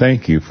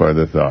thank you for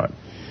the thought.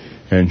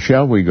 And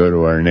shall we go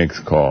to our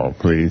next call,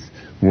 please?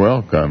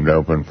 Welcome to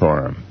Open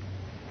Forum.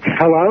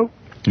 Hello?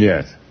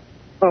 Yes.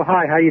 Oh,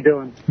 hi. How you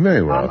doing?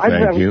 Very well,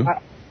 thank you.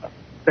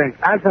 Thanks.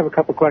 I just have a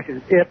couple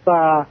questions.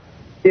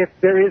 If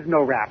there is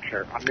no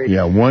rapture,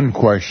 one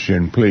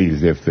question,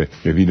 please, if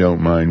you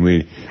don't mind.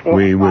 We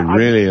would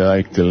really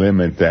like to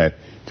limit that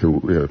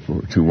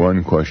to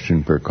one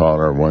question per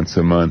caller once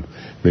a month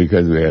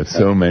because we have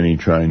so many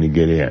trying to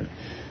get in.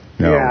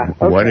 Now,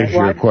 what is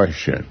your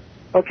question?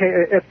 Okay,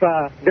 if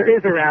there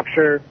is a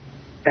rapture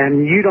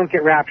and you don't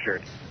get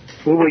raptured,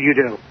 what will you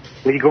do?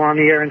 Will you go on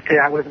the air and say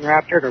I wasn't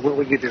raptured, or what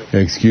will you do?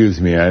 Excuse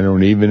me, I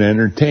don't even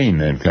entertain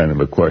that kind of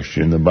a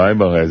question. The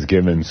Bible has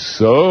given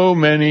so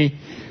many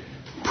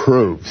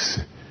proofs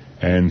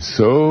and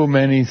so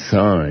many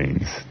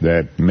signs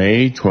that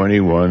May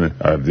 21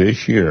 of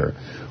this year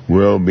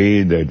will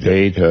be the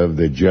date of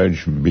the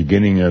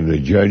beginning of the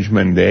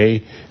judgment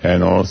day,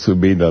 and also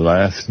be the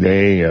last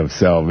day of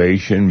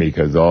salvation,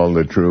 because all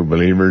the true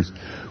believers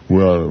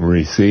will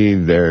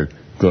receive their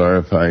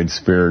glorified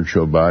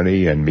spiritual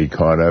body and be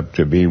caught up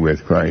to be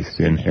with Christ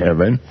in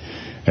heaven.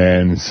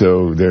 And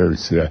so there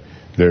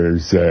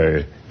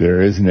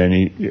isn't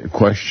any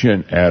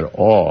question at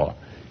all.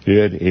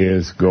 It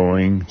is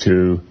going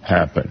to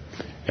happen.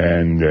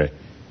 And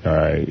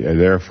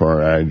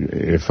therefore,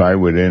 if I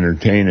would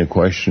entertain a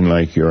question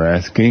like you're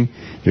asking,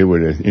 it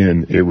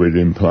would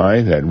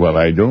imply that, well,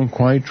 I don't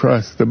quite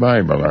trust the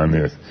Bible on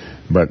this.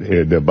 But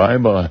the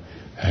Bible,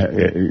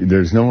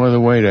 there's no other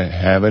way to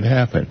have it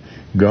happen.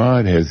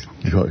 God has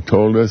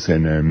told us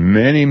in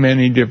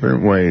many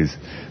different ways,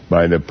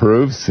 by the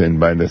proofs and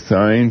by the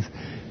signs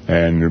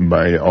and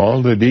by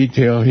all the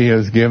detail He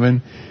has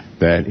given,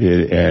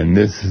 and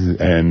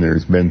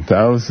there's been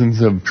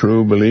thousands of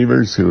true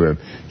believers who have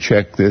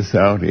checked this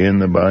out in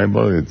the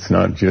Bible. It's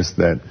not just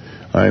that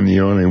I'm the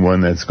only one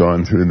that's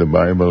gone through the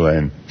Bible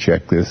and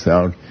checked this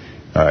out.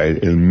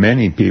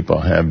 Many people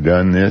have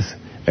done this,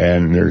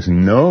 and there's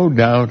no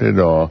doubt at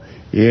all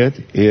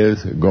it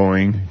is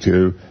going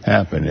to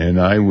happen. And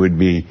I would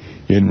be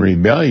in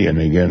rebellion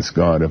against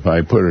God if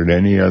I put it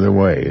any other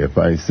way. If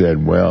I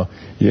said, well,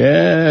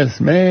 yes,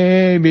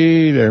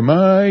 maybe there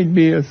might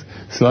be a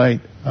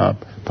slight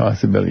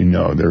possibility.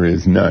 No, there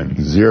is none.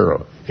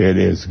 Zero. It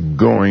is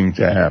going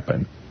to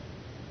happen.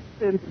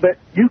 But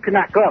you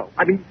cannot go.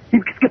 I mean,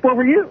 you can skip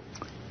over you.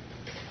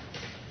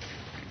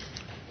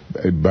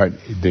 But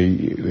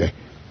the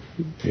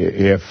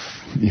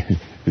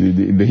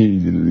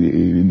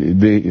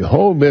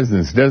whole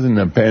business doesn't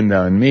depend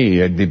on me.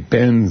 It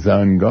depends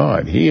on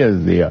God. He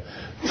is the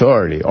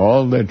authority.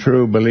 All the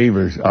true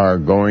believers are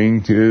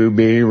going to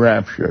be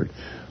raptured.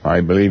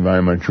 I believe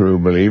I'm a true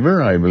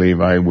believer. I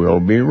believe I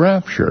will be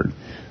raptured.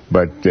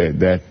 But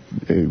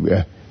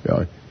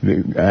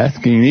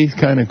asking these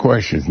kind of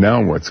questions,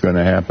 now what's going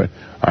to happen?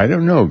 I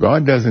don't know.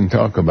 God doesn't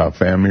talk about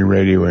family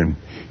radio in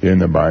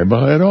the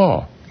Bible at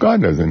all.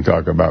 God doesn't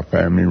talk about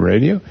family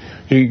radio.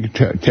 He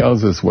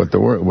tells us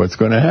what's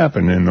going to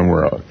happen in the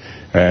world.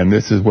 And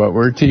this is what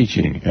we're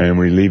teaching, and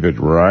we leave it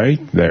right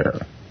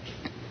there.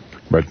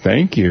 But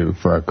thank you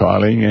for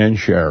calling and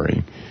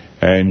sharing.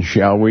 And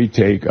shall we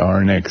take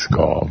our next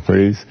call,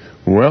 please?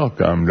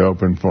 Welcome to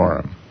Open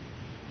Forum.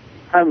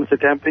 Hi,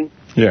 Mr. Camping.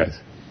 Yes.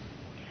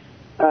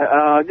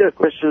 I got a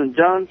question.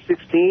 John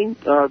 16,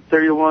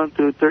 31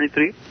 to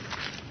 33.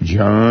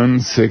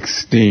 John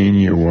 16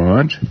 you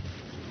want.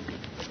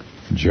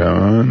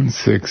 John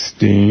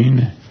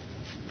 16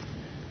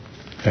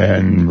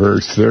 and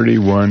verse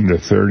 31 to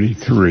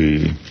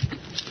 33.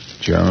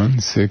 John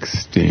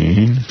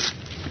 16,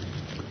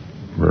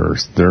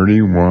 verse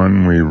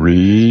 31, we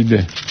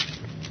read,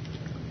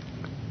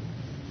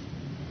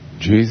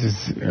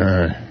 Jesus,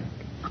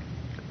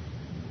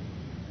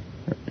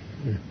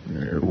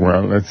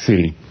 well, let's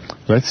see.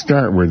 Let's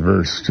start with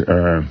verse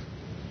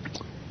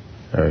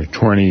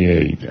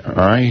 28.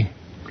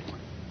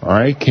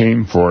 I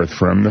came forth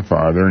from the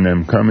Father and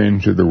am come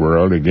into the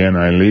world. Again,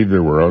 I leave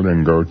the world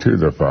and go to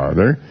the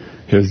Father.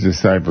 His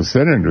disciples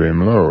said unto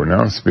him, Lo,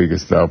 now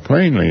speakest thou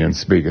plainly, and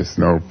speakest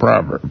no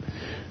proverb.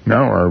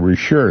 Now are we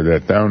sure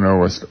that thou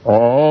knowest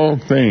all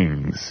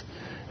things,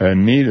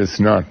 and needest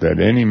not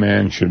that any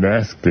man should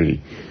ask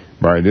thee.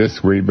 By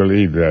this we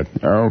believe that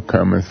thou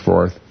comest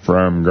forth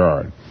from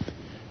God.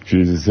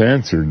 Jesus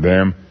answered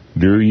them,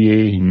 Do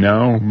ye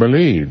now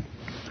believe?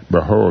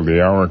 Behold,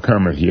 the hour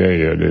cometh,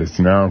 yea, it is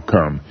now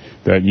come,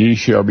 that ye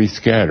shall be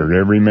scattered,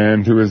 every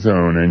man to his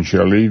own, and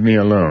shall leave me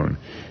alone.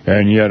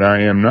 And yet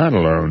I am not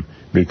alone,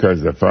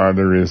 because the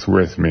Father is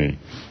with me.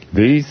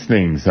 These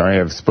things I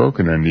have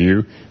spoken unto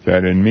you,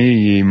 that in me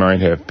ye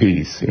might have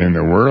peace. In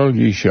the world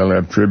ye shall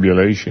have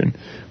tribulation,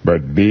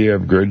 but be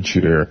of good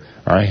cheer.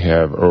 I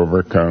have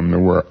overcome the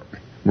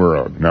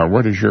world. Now,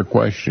 what is your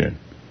question?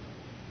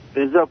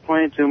 Is that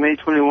pointing to May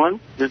 21,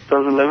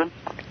 2011?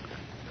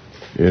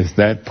 Is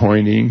that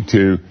pointing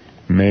to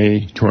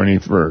May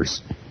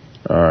 21st?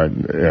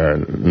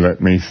 Let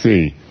me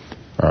see.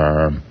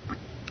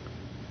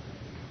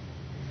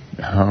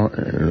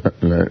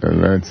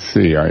 Let's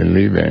see. I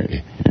leave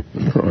it.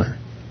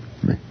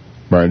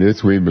 By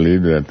this we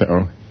believe that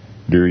thou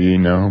do ye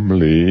now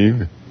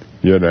believe,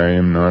 yet I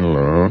am not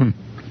alone.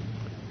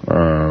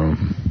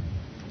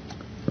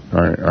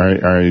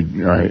 I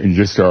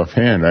just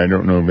offhand, I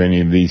don't know if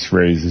any of these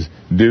phrases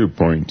do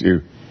point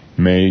to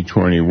May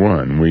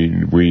 21.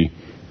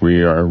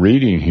 We are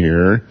reading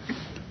here,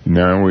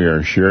 now we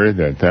are sure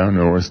that thou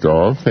knowest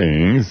all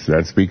things.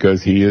 That's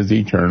because he is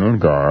eternal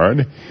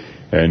God,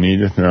 and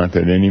needeth not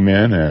that any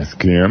man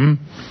ask him.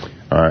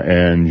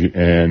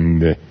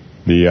 And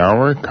the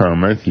hour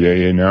cometh,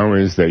 yea, now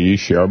is that ye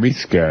shall be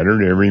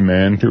scattered, every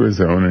man to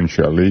his own, and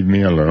shall leave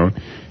me alone.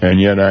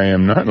 And yet I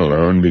am not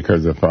alone,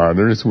 because the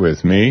Father is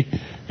with me,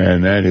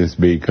 and that is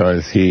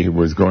because he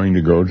was going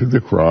to go to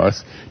the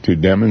cross to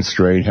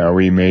demonstrate how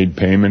he made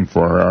payment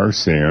for our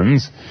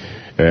sins.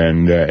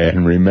 And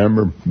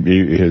remember,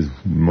 his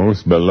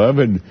most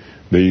beloved,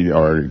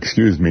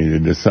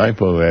 the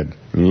disciple that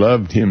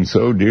loved him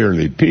so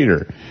dearly,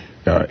 Peter,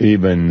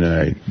 even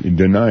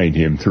denied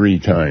him 3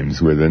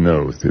 times with an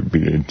oath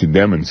to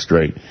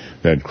demonstrate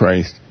that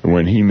Christ,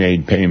 when he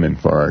made payment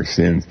for our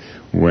sins,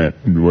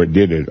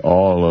 did it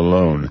all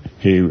alone.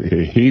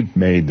 He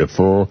made the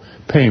full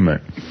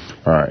payment.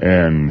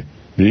 And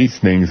these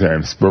things I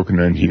have spoken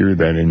unto you,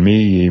 that in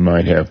me ye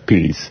might have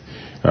peace.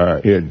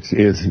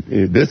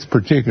 This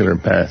particular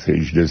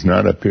passage does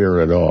not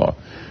appear at all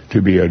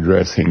to be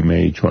addressing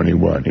May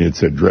 21.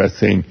 It's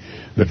addressing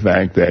the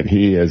fact that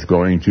he is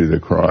going to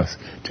the cross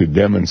to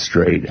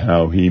demonstrate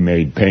how he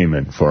made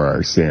payment for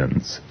our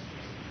sins.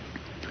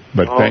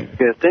 But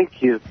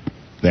thank you.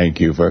 Thank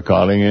you for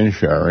calling and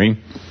sharing.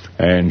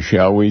 And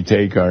shall we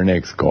take our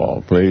next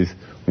call, please?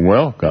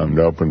 Welcome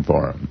to Open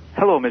Forum.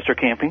 Hello, Mr.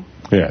 Camping.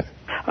 Yes.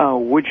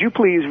 Would you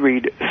please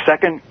read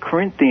 2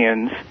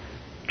 Corinthians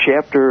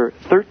chapter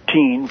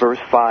 13, verse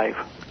 5?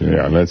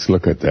 Yeah, let's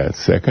look at that.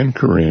 2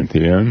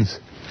 Corinthians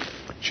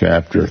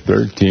chapter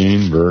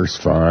 13, verse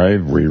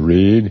 5, we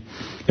read,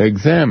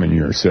 Examine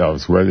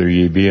yourselves whether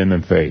ye be in the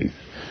faith.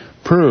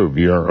 Prove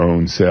your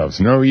own selves.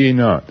 Know ye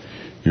not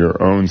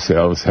your own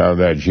selves how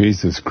that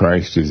Jesus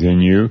Christ is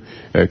in you,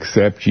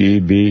 except ye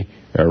be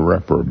a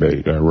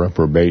reprobate. A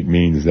reprobate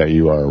means that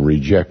you are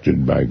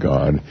rejected by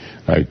God,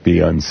 like the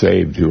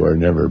unsaved who are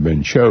never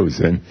been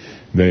chosen.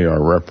 They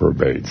are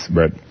reprobates.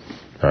 But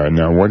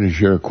now, what is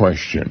your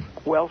question?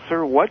 Well,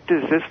 sir, what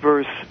does this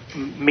verse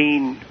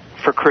mean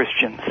for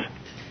Christians?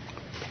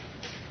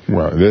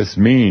 Well, this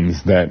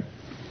means that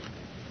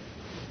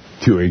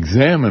to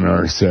examine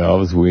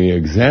ourselves, we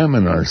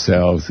examine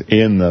ourselves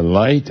in the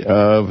light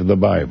of the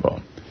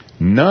Bible,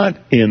 not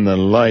in the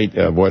light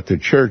of what the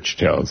church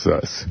tells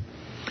us.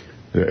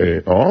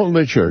 All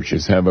the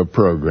churches have a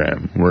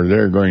program where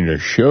they're going to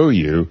show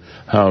you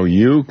how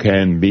you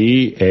can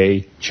be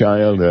a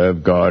child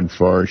of God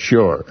for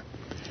sure.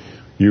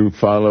 You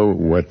follow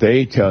what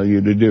they tell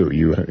you to do.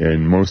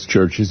 In most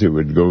churches, it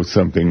would go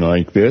something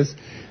like this.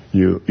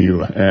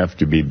 You have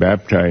to be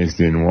baptized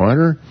in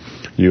water.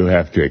 You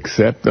have to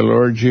accept the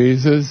Lord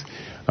Jesus,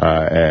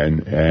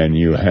 and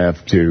you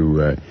have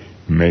to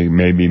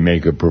maybe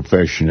make a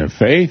profession of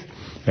faith,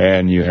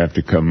 and you have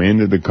to come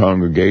into the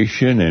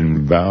congregation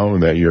and vow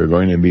that you're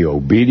going to be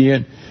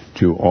obedient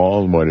to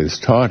all what is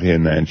taught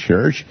in that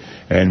church.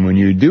 And when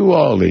you do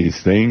all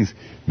these things,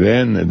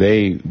 then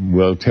they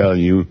will tell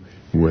you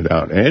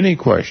without any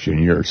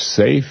question you're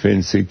safe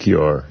and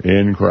secure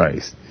in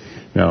Christ.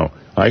 Now,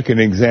 I can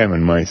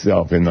examine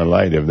myself in the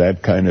light of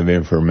that kind of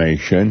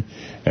information,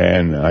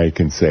 and I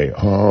can say,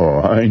 oh,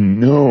 I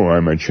know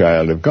I'm a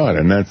child of God.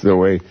 And that's the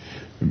way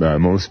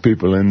most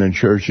people in the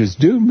churches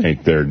do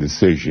make their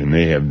decision.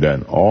 They have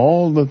done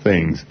all the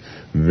things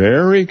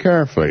very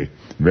carefully,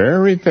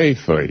 very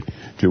faithfully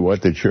to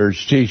what the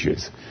church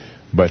teaches.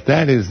 But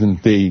that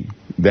isn't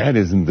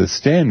the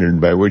standard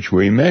by which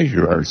we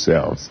measure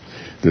ourselves.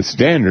 The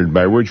standard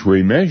by which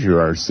we measure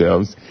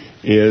ourselves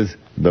is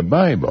the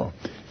Bible.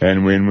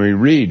 And when we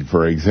read,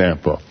 for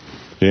example,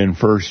 in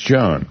 1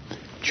 John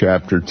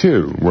chapter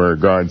 2, where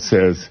God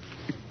says,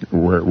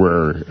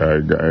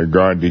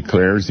 God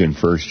declares in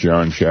 1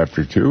 John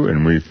chapter 2,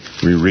 and we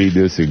read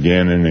this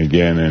again and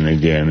again and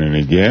again and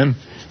again,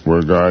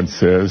 where God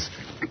says,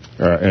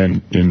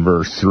 and in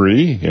verse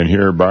 3, and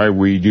hereby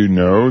we do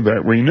know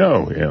that we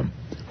know Him.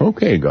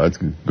 Okay, God's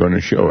going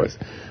to show us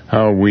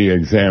how we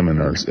examine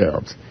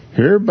ourselves.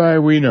 Hereby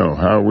we know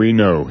how we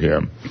know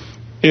Him,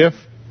 if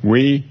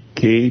we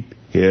keep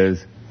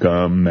His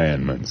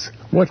commandments.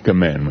 What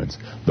commandments?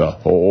 The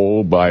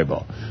whole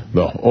Bible.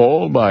 The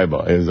whole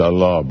Bible is a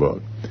law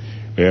book.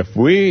 If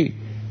we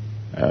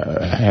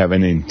have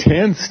an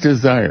intense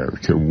desire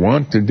to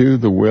want to do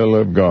the will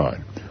of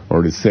God,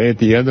 or to say it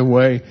the other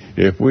way,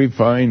 if we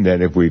find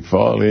that if we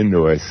fall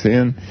into a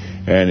sin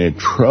and it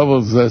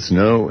troubles us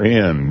no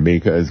end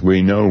because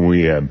we know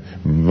we have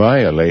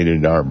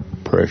violated our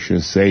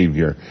precious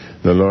Savior,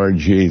 the Lord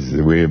Jesus,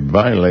 we have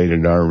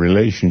violated our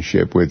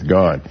relationship with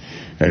God,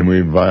 and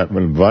we've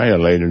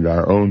violated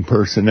our own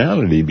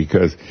personality,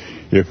 because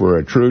if we're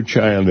a true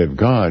child of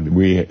God,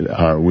 we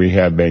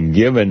have been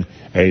given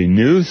a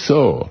new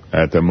soul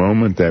at the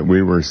moment that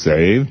we were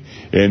saved,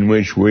 in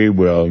which we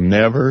will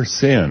never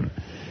sin.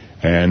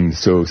 And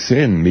so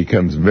sin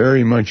becomes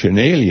very much an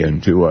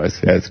alien to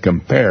us as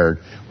compared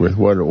with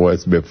what it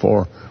was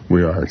before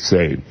we are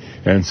saved.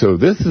 And so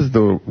this is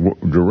the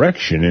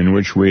direction in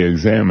which we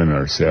examine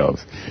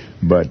ourselves.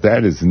 But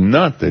that is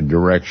not the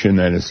direction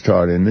that is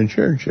taught in the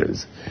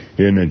churches.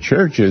 In the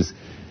churches,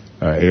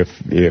 if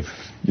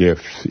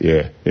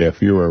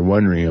you are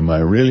wondering, am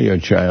I really a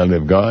child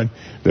of God,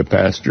 the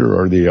pastor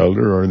or the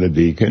elder or the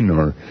deacon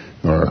or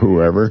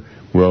whoever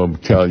will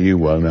tell you,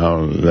 well, now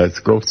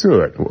let's go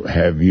through it.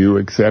 Have you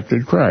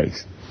accepted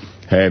Christ?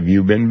 Have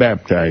you been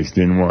baptized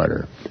in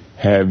water?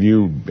 Have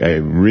you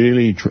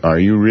are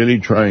you really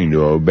trying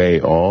to obey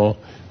all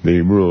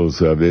the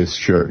rules of this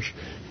church,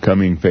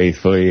 coming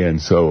faithfully and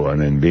so on,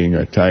 and being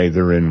a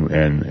tither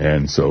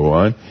and so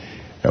on?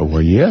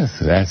 Well, yes,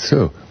 that's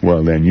so.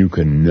 Well, then you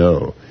can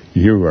know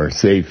you are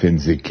safe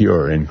and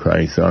secure in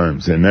Christ's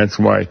arms. And that's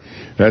why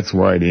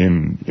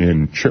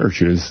in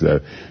churches,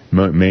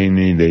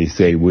 mainly they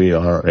say we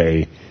are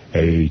a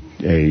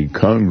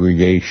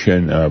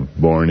congregation of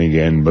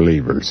born-again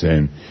believers.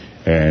 And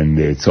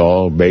it's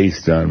all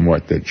based on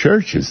what the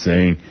church is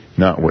saying,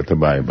 not what the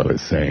Bible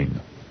is saying.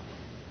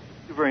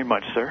 Thank you very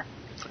much, sir.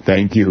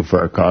 Thank you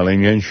for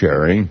calling and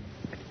sharing.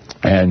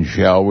 And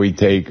shall we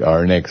take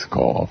our next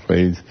call,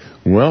 please?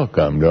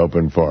 Welcome to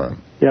Open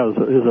Forum. Yeah, is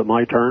it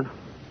my turn?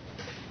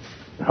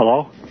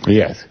 Hello?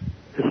 Yes.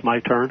 It's my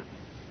turn.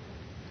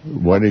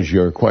 What is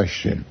your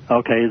question?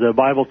 Okay, the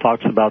Bible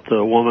talks about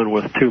the woman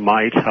with 2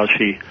 mites, how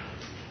she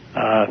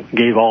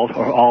gave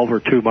all of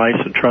her 2 mites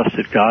and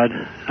trusted God.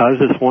 I was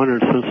just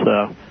wondering, since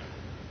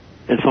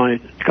it's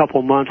only a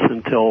couple months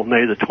until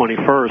May the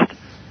 21st,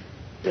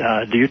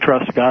 do you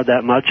trust God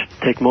that much?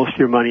 Take most of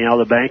your money out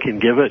of the bank and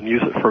give it and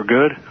use it for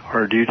good?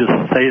 Or do you just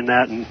say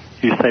that and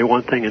you say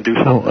one thing and do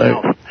something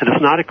else? And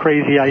it's not a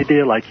crazy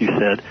idea, like you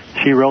said.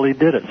 She really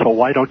did it. So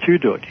why don't you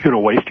do it? You're going to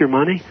waste your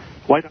money?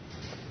 Why don't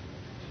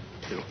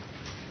you do it?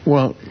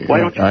 Well,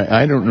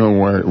 I don't know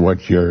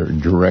what your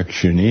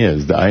direction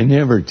is. I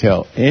never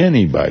tell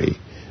anybody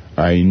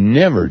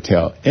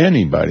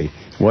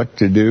what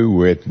to do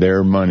with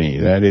their money.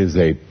 That is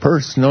a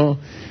personal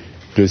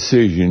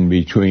decision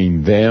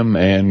between them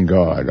and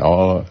God.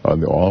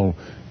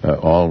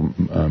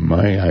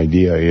 My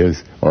idea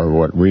is, or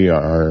what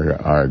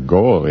our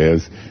goal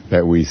is,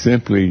 that we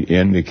simply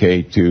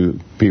indicate to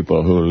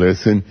people who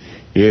listen,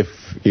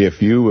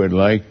 if you would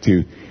like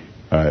to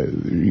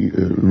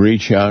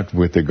reach out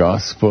with the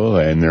gospel,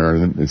 and there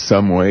are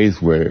some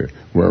ways where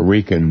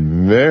we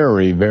can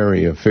very,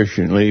 very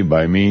efficiently,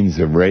 by means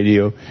of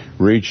radio,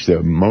 reach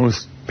the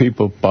most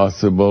people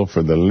possible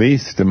for the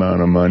least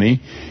amount of money.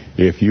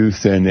 If you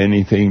send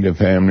anything to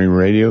Family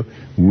Radio,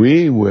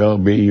 we will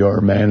be your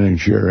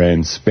manager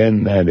and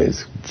spend that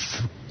as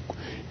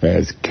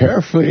as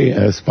carefully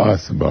as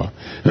possible.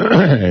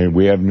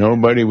 We have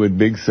nobody with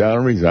big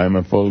salaries. I'm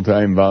a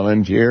full-time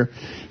volunteer.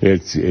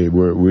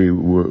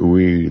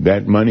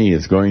 That money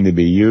is going to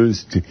be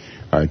used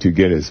to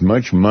get as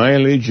much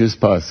mileage as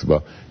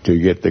possible to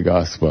get the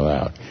gospel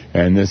out.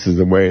 And this is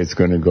the way it's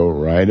going to go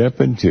right up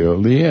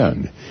until the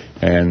end.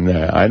 And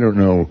I don't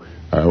know,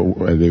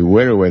 the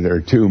widow with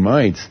her 2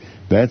 mites,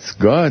 that's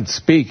God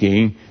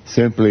speaking,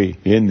 simply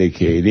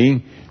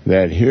indicating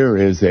that here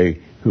is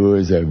who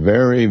is a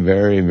very,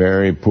 very,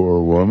 very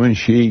poor woman.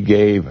 She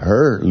gave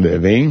her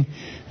living,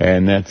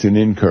 and that's an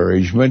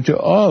encouragement to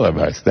all of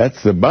us.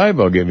 That's the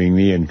Bible giving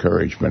me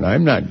encouragement.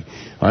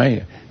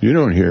 You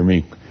don't hear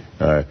me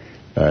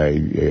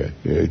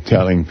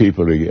telling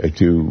people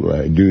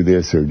to do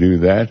this or do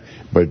that,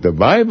 but the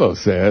Bible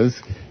says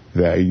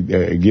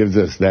that gives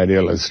us that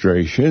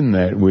illustration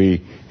that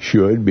we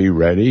should be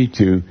ready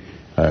to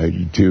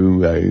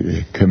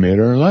commit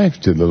our life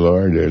to the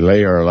Lord, or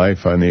lay our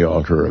life on the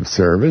altar of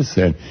service,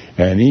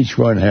 and each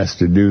one has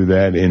to do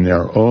that in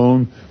their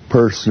own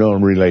personal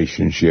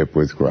relationship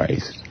with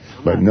Christ.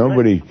 But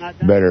nobody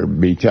better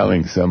be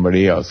telling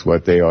somebody else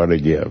what they ought to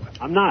give.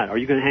 I'm not. Are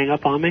you going to hang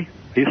up on me?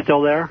 Are you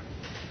still there?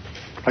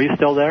 Are you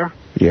still there?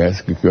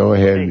 Yes, go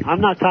ahead. Hey,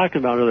 I'm not talking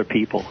about other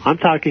people. I'm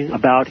talking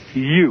about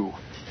you.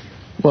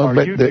 Well,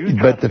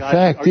 but the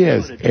fact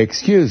is,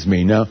 excuse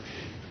me, now,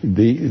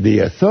 the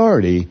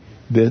authority,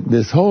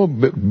 this whole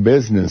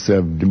business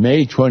of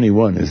May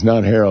 21 is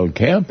not Harold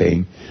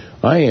Camping.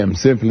 I am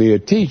simply a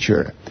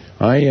teacher.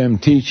 I am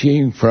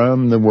teaching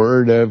from the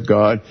Word of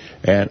God,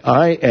 and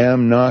I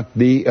am not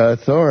the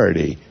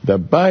authority. The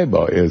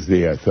Bible is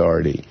the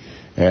authority.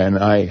 And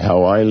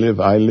how I live,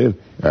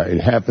 it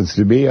happens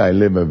to be, I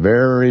live a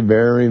very,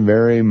 very,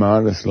 very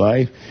modest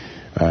life.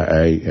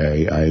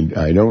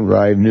 I don't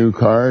drive new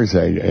cars,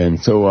 and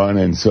so on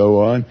and so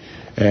on.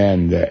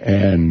 And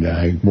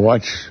I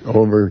watch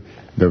over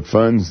the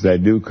funds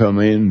that do come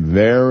in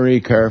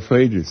very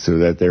carefully so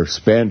that they're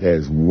spent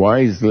as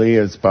wisely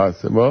as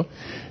possible.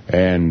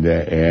 I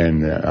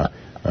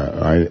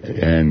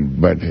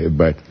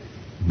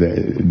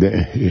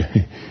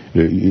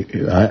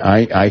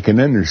can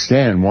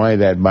understand why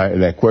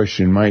that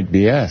question might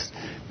be asked.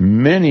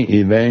 Many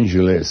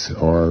evangelists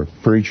or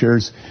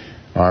preachers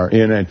are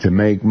in it to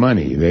make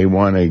money. They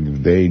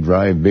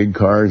drive big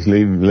cars,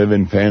 live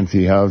in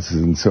fancy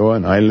houses and so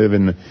on.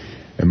 And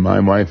my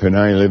wife and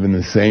I live in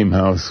the same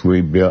house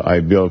I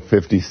built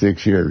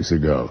 56 years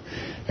ago.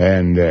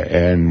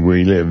 And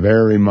we live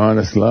very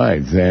modest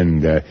lives,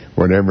 and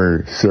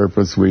whatever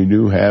surplus we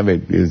do have,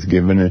 it is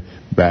given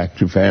back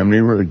to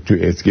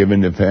it's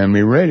given to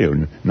Family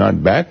Radio,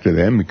 not back to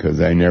them,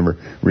 because I never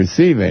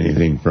receive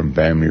anything from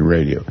Family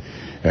Radio,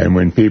 and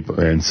when people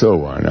and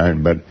so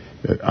on. But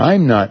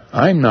I'm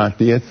not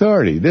the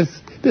authority.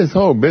 This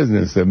whole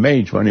business of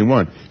May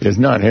 21 is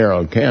not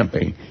Harold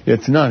Camping.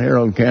 It's not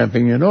Harold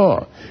Camping at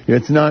all.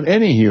 It's not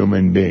any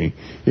human being.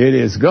 It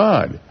is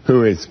God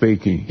who is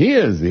speaking. He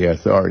is the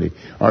authority.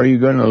 Are you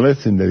going to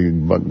listen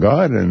to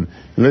God and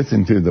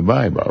listen to the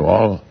Bible?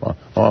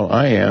 All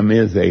I am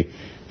is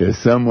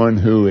someone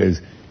who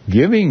is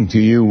giving to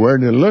you where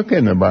to look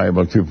in the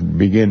Bible to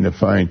begin to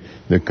find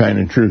the kind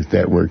of truth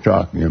that we're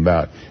talking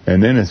about.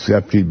 And then it's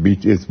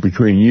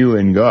between you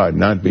and God,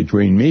 not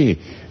between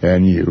me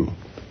and you.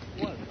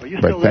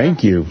 But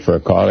thank you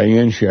for calling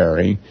and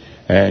sharing.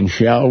 And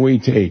shall we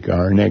take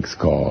our next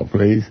call,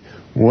 please?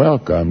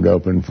 Welcome to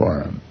Open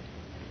Forum.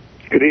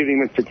 Good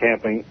evening, Mr.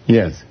 Camping.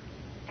 Yes.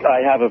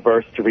 I have a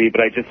verse to read,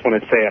 but I just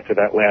want to say after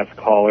that last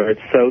caller,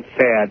 it's so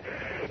sad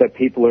that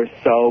people are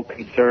so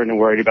concerned and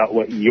worried about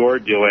what you're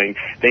doing.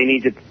 They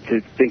need to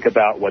think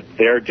about what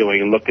they're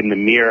doing and look in the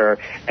mirror.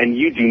 And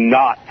you do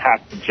not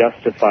have to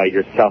justify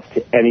yourself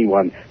to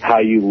anyone how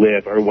you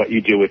live or what you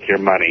do with your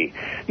money.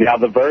 Now,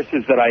 the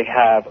verses that I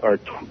have are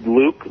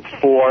Luke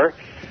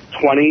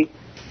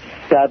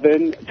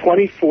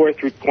 4:24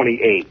 through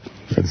 28.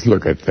 Let's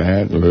look at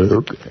that.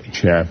 Luke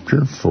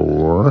chapter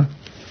 4.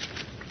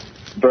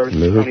 Verse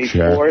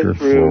 24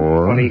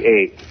 through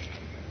 28.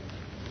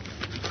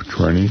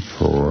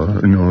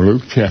 24. No,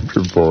 Luke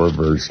chapter 4,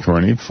 verse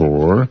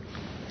 24.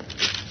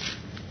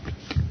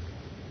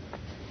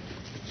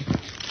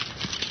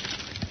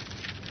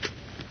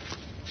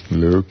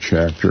 Luke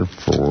chapter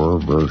 4,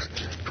 verse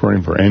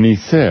 24. And he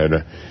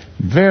said,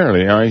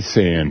 Verily I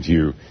say unto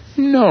you,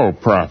 no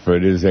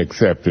prophet is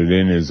accepted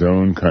in his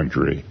own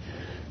country.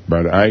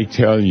 But I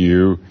tell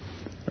you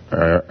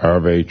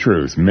of a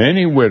truth.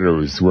 Many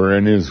widows were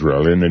in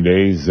Israel in the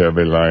days of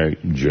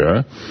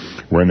Elijah,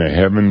 when the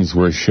heavens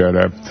were shut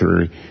up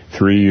 3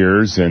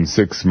 years and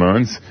 6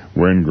 months,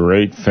 when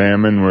great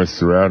famine was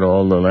throughout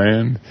all the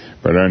land.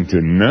 But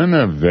unto none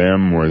of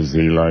them was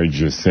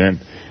Elijah sent,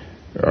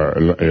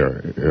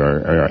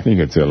 I think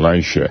it's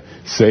Elisha,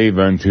 save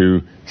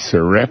unto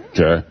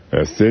Sarepta,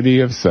 a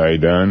city of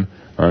Sidon,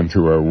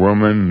 unto a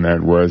woman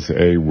that was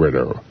a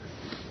widow.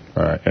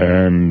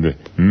 And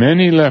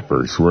many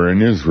lepers were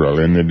in Israel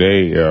in the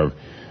day of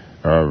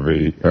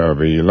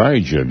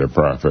Elijah the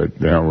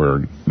prophet.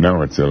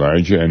 Now it's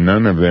Elijah, and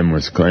none of them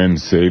was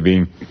cleansed,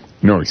 saving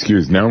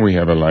Now we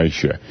have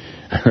Elisha,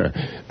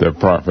 the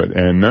prophet,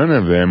 and none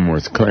of them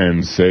was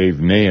cleansed save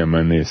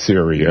Naaman the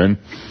Syrian,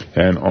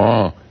 and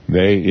all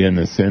they in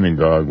the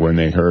synagogue, when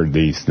they heard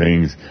these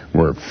things,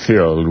 were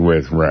filled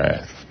with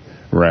wrath.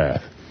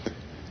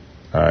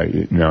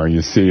 Now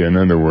you see, in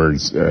other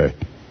words,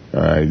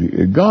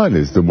 God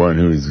is the one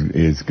who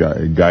is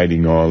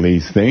guiding all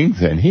these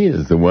things, and He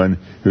is the one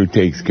who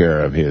takes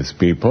care of His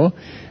people,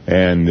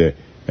 and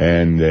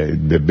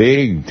the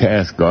big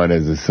task God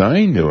has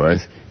assigned to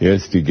us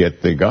is to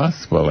get the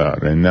gospel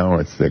out. And now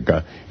it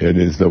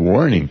is the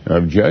warning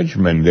of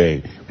Judgment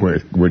Day,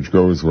 which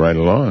goes right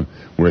along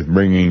with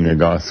bringing the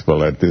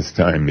gospel at this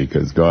time,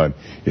 because God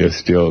is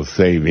still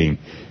saving.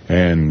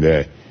 And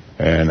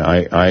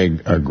I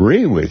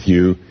agree with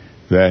you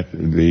that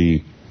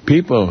the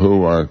people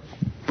who are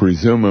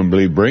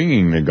presumably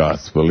bringing the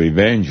gospel,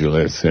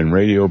 evangelists and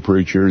radio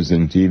preachers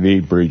and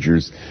TV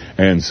preachers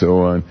and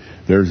so on,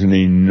 there's an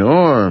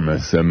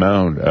enormous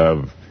amount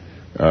of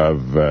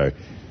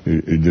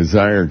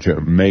desire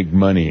to make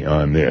money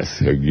on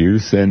this. You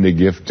send a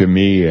gift to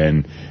me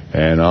and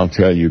I'll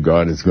tell you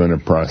God is going to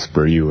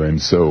prosper you,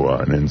 and so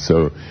on. And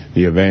so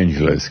the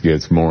evangelist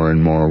gets more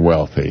and more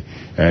wealthy.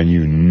 And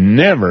you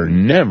never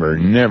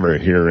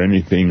hear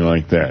anything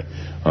like that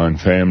on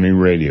Family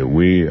Radio.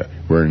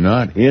 We're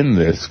not in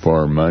this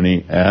for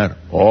money at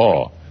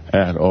all.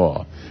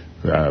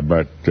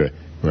 But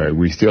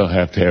we still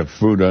have to have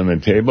food on the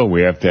table.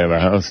 We have to have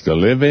a house to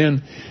live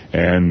in,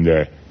 and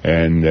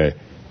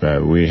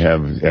we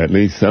have at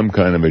least some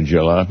kind of a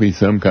jalopy,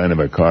 some kind of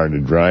a car to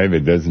drive.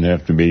 It doesn't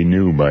have to be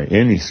new by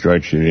any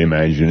stretch of the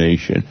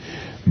imagination.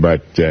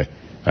 But this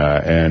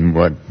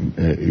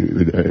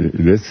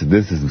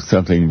is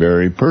something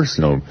very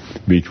personal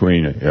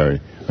between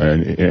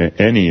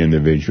any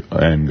individual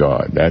and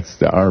God. That's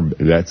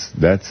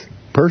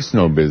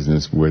personal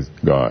business with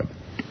God.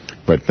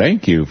 But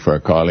thank you for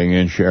calling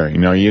and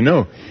sharing. Now, you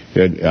know,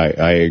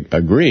 I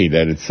agree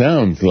that it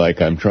sounds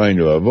like I'm trying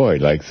to avoid,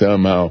 like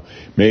somehow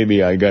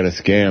maybe I got a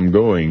scam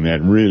going,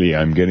 that really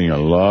I'm getting a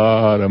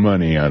lot of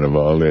money out of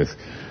all this.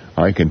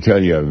 I can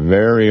tell you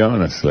very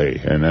honestly,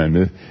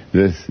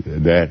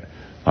 that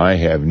I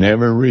have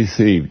never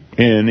received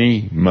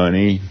any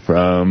money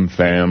from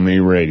Family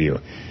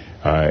Radio.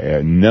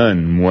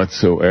 None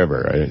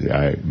whatsoever.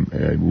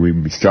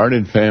 We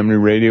started Family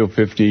Radio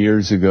 50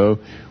 years ago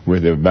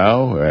with a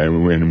vow,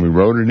 and we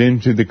wrote it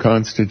into the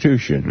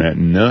Constitution, that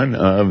none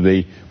of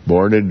the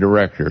board of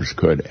directors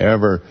could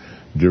ever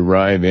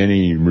derive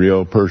any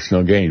real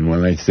personal gain.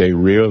 When I say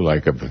real,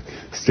 like if a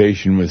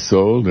station was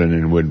sold and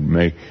it would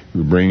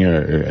bring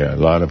a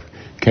lot of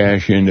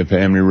cash into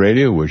Family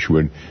Radio, which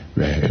would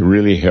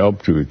really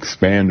help to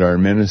expand our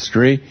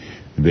ministry,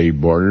 the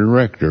board of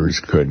directors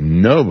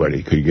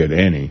nobody could get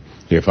any.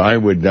 If I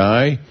would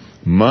die,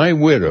 my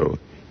widow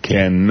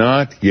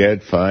cannot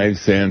get 5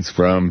 cents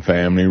from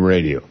Family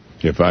Radio.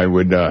 If I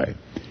would die,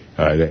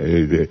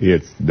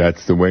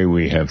 that's the way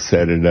we have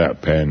set it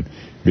up, and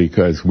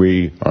because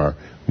we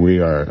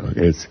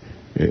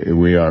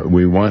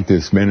want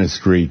this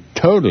ministry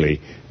totally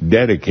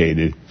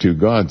dedicated to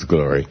God's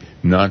glory,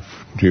 not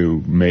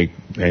to make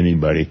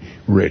anybody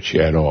rich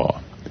at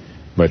all.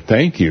 But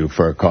thank you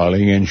for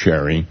calling and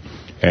sharing.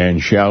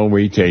 And shall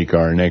we take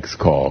our next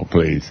call,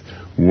 please?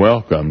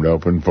 Welcome to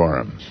Open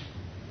Forum.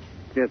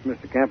 Yes,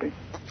 Mr. Camping.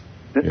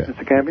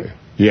 Mr. Camping?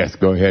 Yes,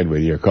 go ahead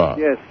with your call.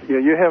 Yes,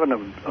 you're having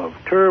a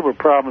terrible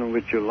problem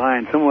with your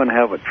line. Someone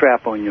have a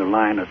trap on your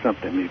line or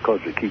something, because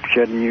they keep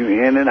shutting you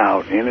in and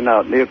out.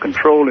 They're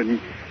controlling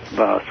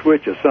by a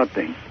switch or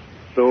something.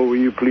 So will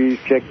you please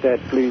check that,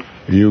 please?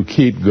 You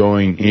keep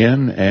going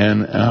in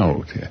and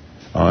out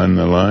on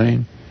the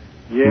line?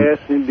 Yes,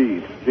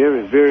 indeed.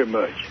 Very, very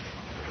much.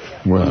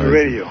 Well, on the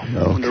radio.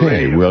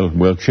 Okay,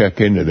 we'll check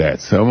into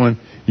that. Someone,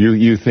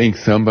 you think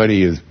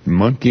somebody is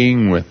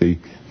monkeying with the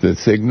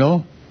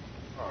signal?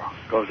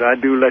 Because I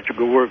do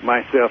electrical work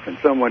myself, and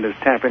someone is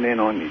tapping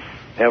in on me,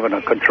 having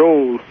a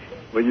control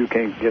where you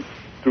can't get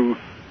through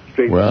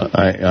straight. Well,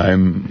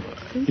 I'm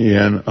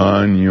in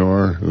on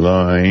your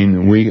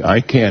line.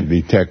 I can't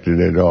detect it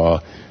at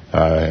all,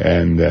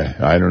 and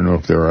I don't know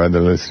if there are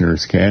other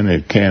listeners can.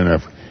 It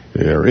can.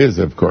 There is,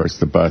 of course,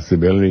 the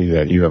possibility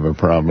that you have a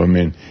problem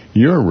in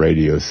your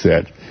radio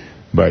set,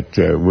 but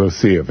we'll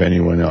see if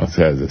anyone else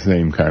has the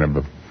same kind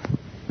of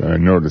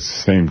notice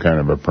the same kind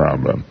of a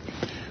problem.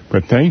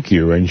 But thank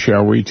you, and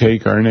shall we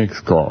take our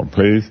next call,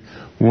 please?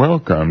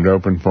 Welcome to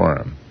Open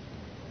Forum.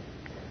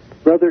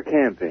 Brother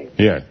Camping.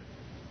 Yes.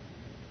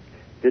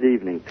 Good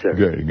evening, sir.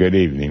 Good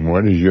evening.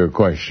 What is your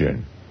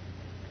question?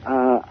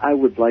 I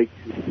would like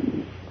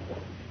to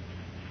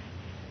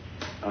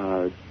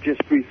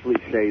just briefly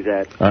say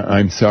that...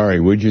 I'm sorry,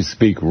 would you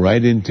speak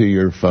right into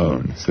your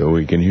phone so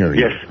we can hear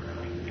you?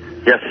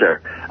 Yes,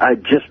 sir.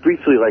 I'd just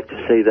briefly like to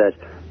say that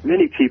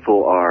many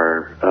people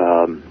are,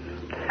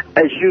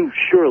 as you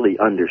surely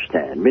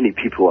understand, many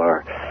people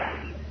are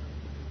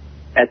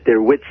at their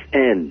wits'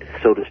 end,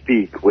 so to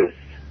speak, with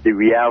the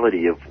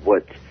reality of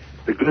what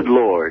the good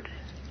Lord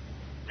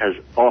has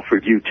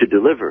offered you to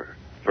deliver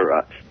for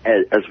us,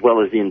 as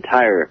well as the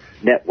entire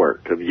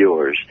network of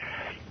yours.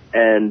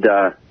 And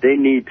they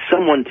need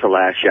someone to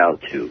lash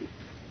out to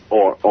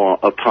or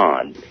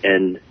upon.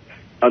 And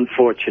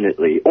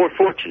unfortunately, or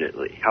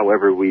fortunately,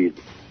 however we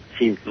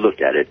seem to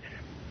look at it,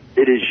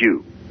 it is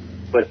you.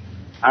 But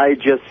I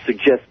just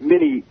suggest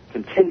many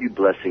continued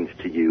blessings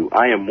to you.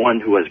 I am one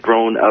who has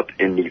grown up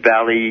in the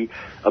valley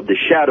of the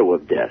shadow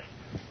of death,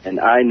 and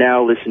I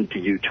now listen to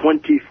you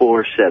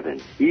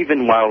 24/7,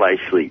 even while I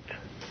sleep.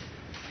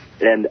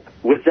 And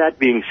with that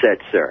being said,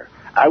 sir,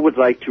 I would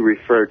like to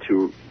refer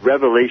to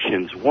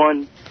Revelations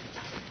 1,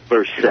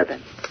 verse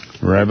 7.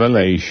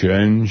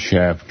 Revelation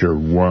chapter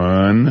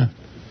 1,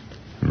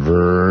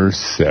 verse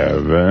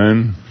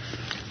 7.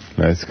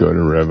 Let's go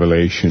to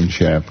Revelation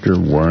chapter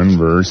 1,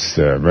 verse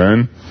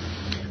 7.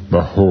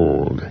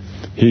 Behold,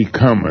 he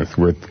cometh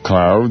with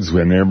clouds,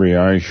 when every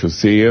eye shall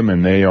see him,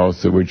 and they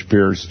also which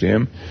pierced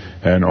him,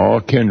 and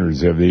all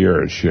kindreds of the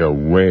earth shall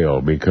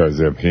wail because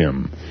of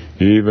him.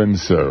 Even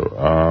so,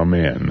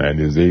 amen. That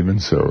is, even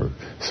so.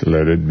 So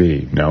let it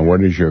be. Now,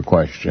 what is your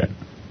question?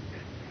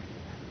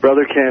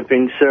 Brother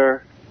Camping,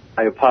 sir,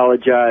 I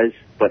apologize,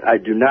 but I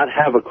do not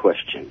have a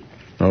question.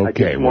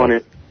 Okay,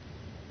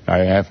 I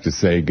have to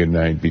say good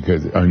night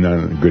because,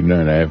 not good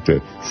night, I have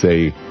to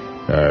say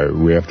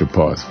we have to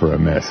pause for a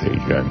message.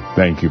 And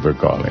thank you for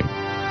calling.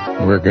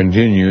 We're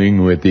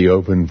continuing with the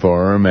Open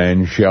Forum,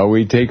 and shall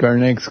we take our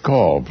next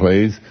call,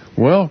 please?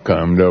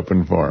 Welcome to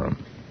Open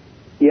Forum.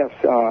 Yes,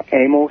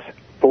 Amos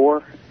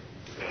 4,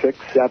 6,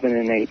 7,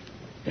 and 8.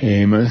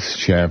 Amos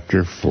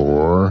chapter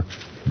 4,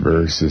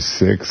 verses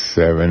 6,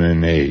 7,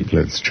 and 8.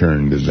 Let's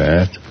turn to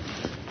that.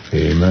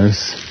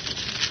 Amos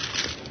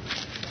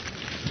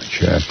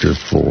chapter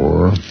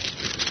 4,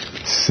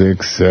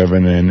 6,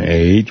 7, and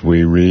 8,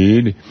 we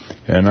read,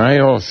 And I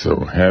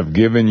also have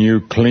given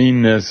you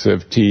cleanness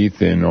of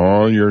teeth in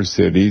all your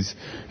cities,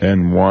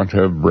 and want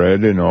of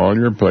bread in all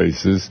your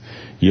places,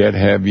 yet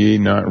have ye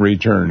not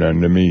returned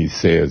unto me,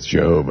 saith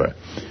Jehovah.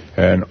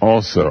 And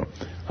also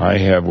I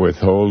have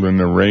withholden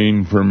the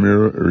rain from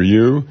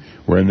you,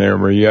 when there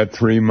were yet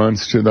 3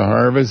 months to the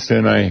harvest,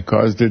 and I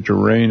caused it to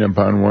rain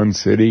upon one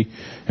city,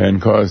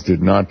 and caused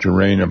it not to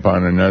rain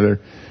upon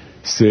another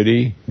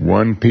city.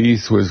 One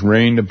piece was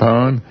rained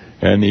upon,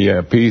 and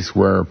the piece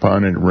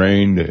whereupon it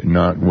rained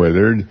not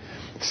withered.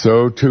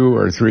 So 2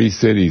 or 3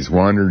 cities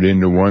wandered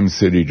into one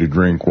city to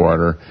drink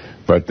water,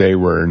 but they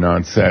were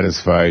not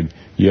satisfied.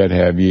 Yet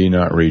have ye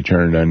not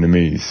returned unto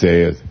me,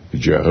 saith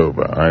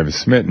Jehovah. I have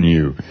smitten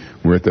you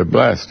with a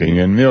blasting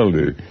and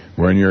mildew,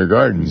 when your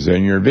gardens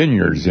and your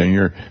vineyards and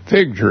your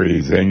fig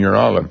trees and your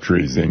olive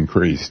trees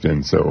increased,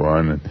 and so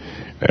on.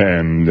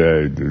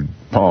 And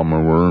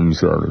palmer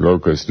worms or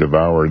locusts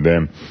devoured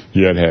them,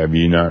 yet have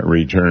ye not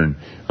returned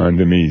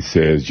unto me,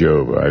 says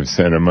Jehovah. I've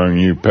sent among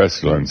you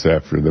pestilence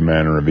after the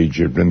manner of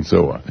Egypt, and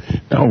so on.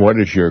 Now, what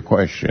is your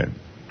question?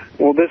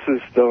 Well, this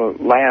is the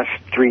last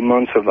 3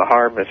 months of the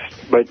harvest,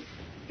 but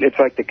it's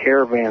like the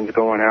caravans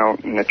going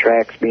out and the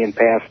tracts being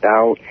passed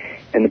out,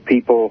 and the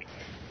people,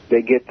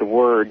 they get the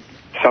word.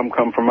 Some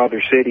come from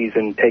other cities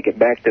and take it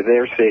back to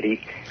their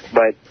city,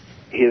 but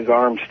his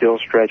arm's still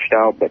stretched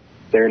out, but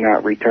they're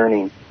not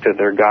returning to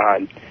their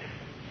God.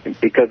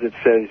 Because it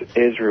says,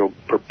 Israel,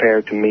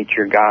 prepare to meet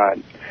your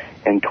God,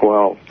 in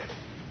 12.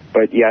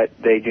 But yet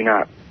they do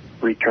not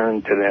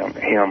return to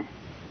him.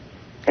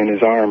 And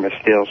his arm is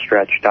still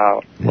stretched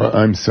out. Well,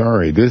 I'm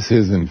sorry. This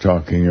isn't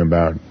talking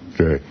about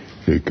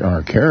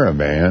our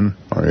caravan.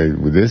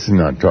 This is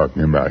not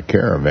talking about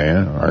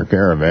caravan. Our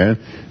caravan,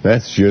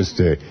 that's just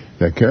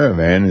the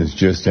caravan is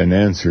just an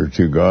answer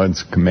to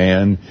God's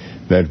command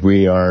that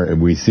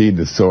we see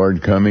the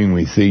sword coming,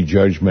 we see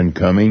judgment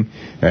coming,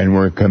 and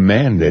we're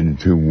commanded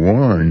to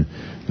warn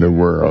the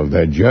world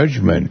that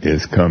judgment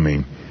is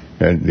coming.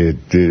 And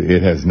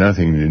it has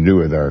nothing to do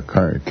with our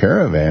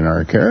caravan.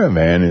 Our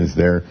caravan is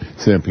there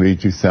simply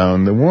to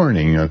sound the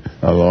warning,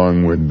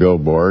 along with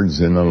billboards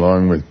and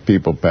along with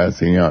people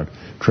passing out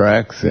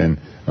tracts and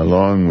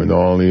along with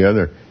all the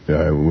other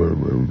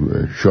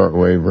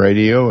shortwave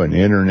radio and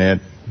internet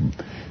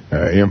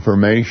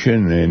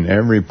information in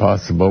every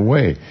possible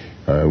way.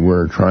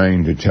 We're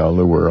trying to tell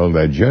the world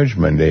that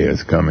Judgment Day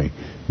is coming,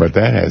 but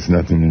that has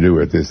nothing to do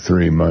with this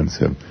 3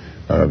 months of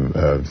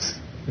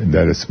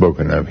that is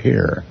spoken of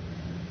here.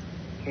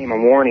 A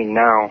warning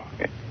now,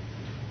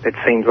 it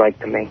seems like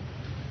to me.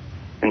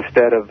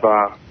 Instead of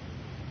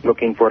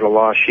looking for the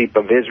lost sheep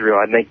of Israel,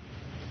 I think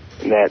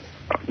that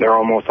they're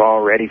almost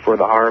all ready for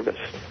the harvest.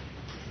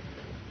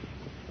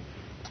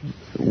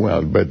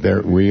 Well,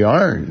 but we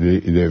are.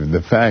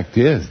 The fact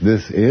is,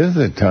 this is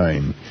a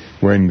time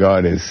when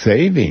God is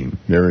saving.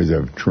 There is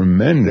a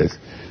tremendous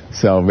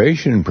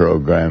salvation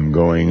program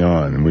going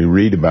on, and we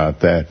read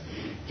about that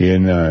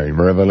in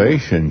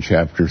Revelation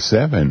chapter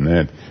 7,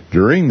 that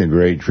during the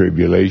Great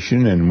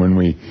Tribulation, and when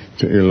we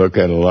look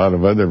at a lot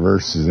of other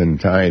verses and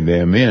tie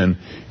them in,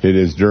 it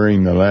is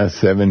during the last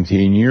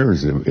 17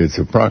 years. It's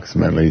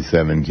approximately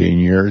 17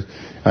 years,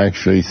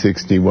 actually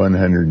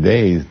 6,100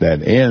 days,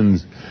 that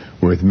ends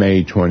with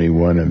May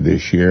 21 of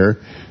this year,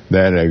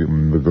 that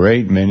a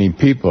great many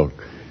people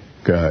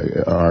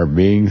are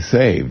being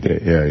saved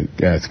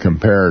as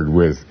compared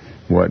with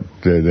what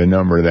the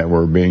number that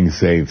were being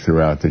saved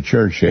throughout the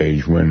church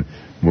age when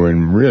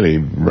really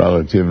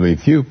relatively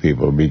few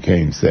people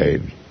became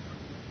saved.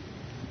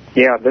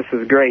 Yeah, this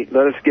is great.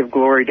 Let us give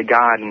glory to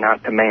God and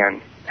not to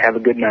man. Have a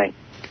good night.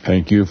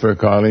 Thank you for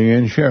calling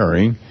and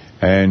sharing.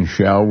 And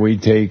shall we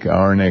take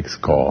our next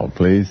call,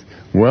 please?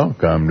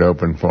 Welcome to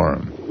Open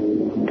Forum.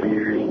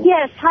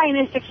 Yes, hi,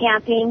 Mr.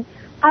 Camping.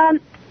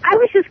 I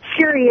was just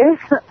curious,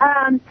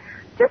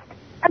 just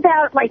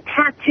about, like,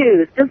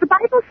 tattoos. Does the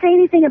Bible say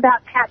anything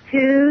about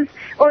tattoos,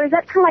 or is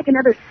that kind of like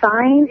another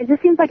sign? It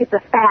just seems like it's a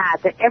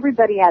fad that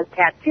everybody has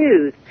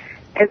tattoos.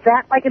 Is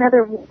that like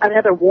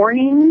another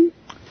warning,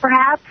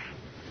 perhaps?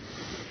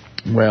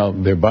 Well,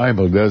 the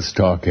Bible does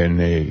talk in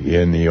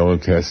the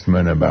Old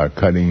Testament about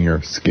cutting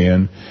your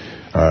skin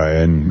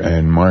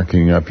and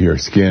marking up your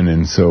skin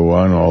and so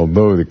on.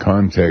 Although the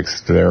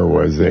context there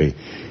was the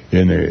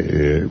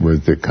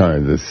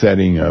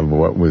setting of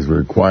what was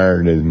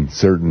required in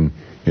certain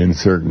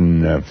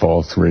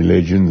false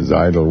religions,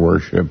 idol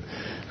worship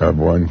of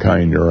one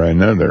kind or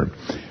another.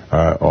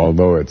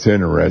 Although it's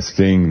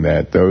interesting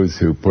that those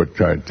who put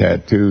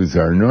tattoos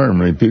are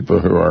normally people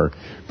who are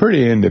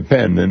pretty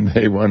independent.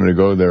 They want to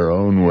go their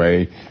own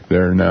way.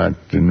 They're not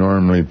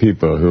normally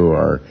people who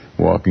are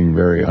walking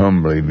very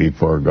humbly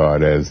before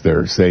God as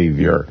their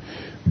Savior.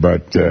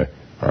 But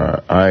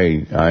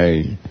I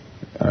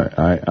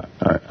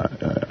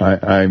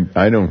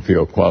don't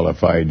feel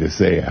qualified to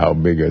say how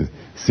big a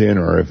sin,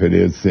 or if it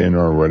is sin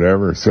or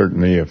whatever.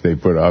 Certainly if they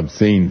put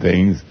obscene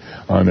things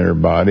on their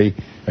body,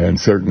 and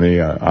certainly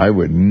I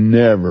would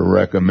never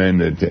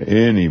recommend it to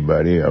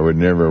anybody. I would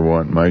never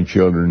want my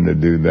children to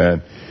do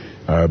that.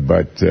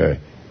 But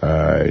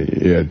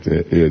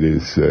it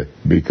is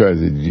because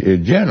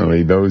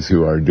generally those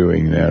who are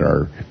doing that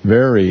are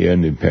very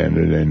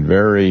independent and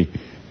very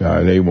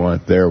they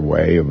want their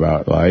way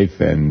about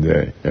life, and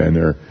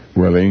they're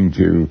willing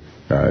to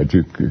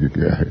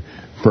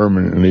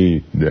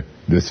permanently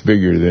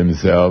disfigure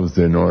themselves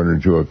in order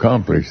to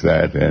accomplish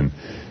that, and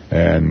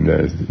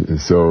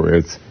so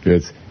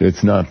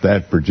it's not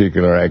that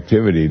particular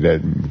activity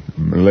that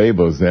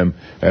labels them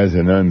as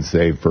an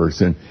unsaved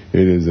person.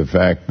 It is the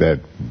fact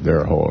that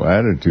their whole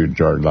attitude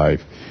toward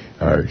life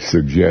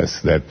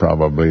suggests that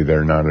probably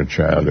they're not a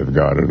child of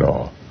God at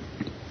all.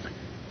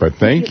 But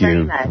thank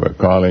you for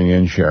calling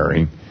and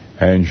sharing.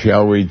 And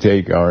shall we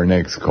take our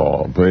next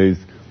call, please?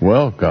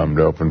 Welcome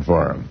to Open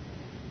Forum.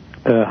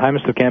 Hi,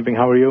 Mr. Camping.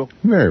 How are you?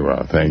 Very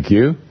well, thank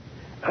you.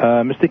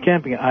 Mr.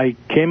 Camping, I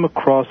came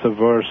across a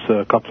verse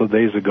a couple of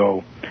days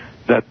ago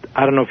that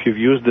I don't know if you've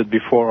used it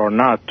before or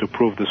not to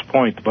prove this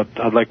point, but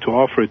I'd like to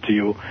offer it to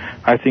you.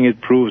 I think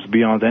it proves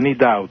beyond any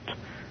doubt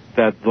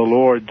that the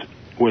Lord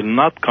will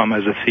not come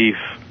as a thief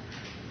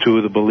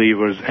to the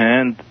believers.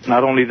 And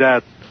not only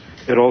that,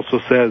 it also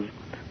says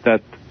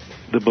that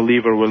the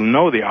believer will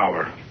know the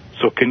hour.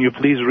 So can you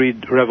please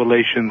read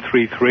Revelation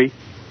 3:3?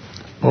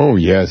 Oh,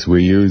 yes,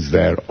 we use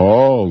that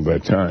all the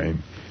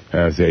time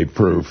as a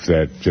proof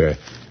that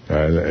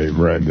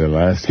the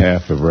last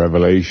half of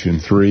Revelation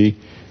 3,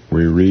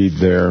 we read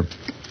there,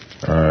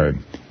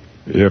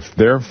 if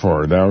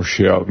therefore thou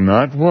shalt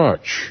not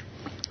watch,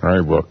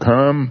 I will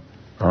come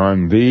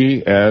on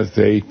thee as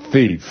a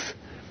thief,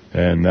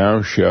 and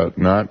thou shalt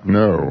not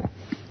know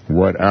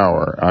what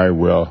hour I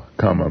will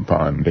come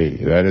upon thee.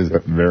 That is a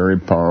very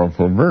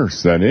powerful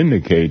verse that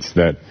indicates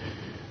that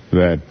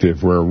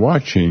if we're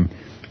watching,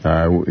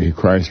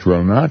 Christ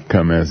will not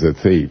come as a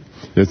thief.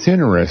 It's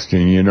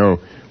interesting, you know,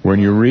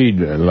 when you read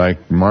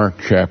like Mark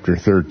chapter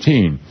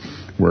 13,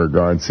 where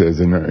God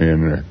says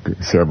in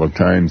several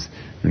times,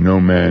 no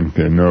man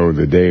can know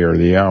the day or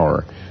the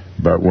hour.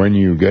 But when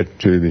you get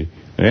to the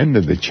end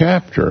of the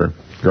chapter,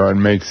 God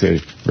makes a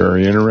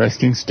very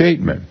interesting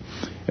statement.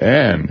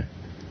 And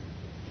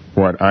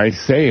what I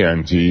say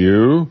unto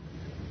you,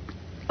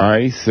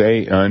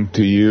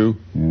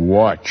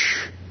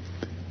 watch.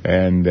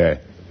 And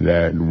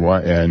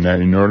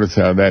notice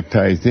how that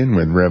ties in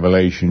with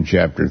Revelation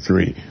chapter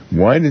 3.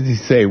 Why does he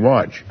say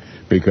watch?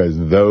 Because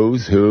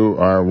those who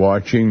are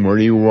watching, where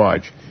do you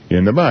watch?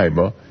 In the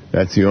Bible.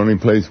 That's the only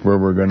place where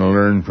we're going to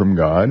learn from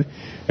God.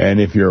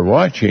 And if you're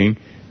watching,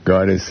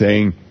 God is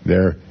saying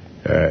there,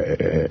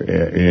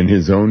 in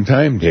his own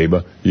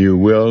timetable, you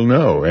will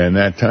know. And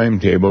that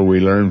timetable, we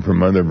learn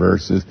from other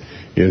verses,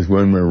 is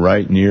when we're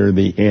right near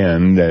the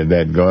end,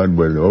 that God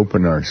would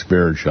open our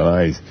spiritual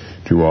eyes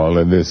to all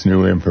of this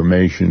new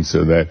information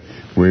so that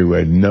we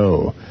would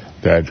know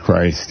that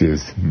Christ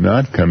is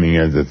not coming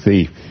as a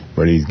thief,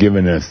 but he's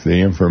given us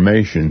the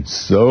information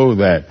so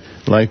that,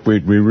 like we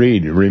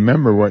read,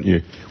 remember what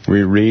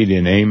we read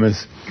in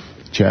Amos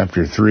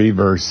chapter 3,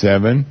 verse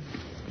 7?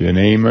 In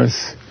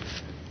Amos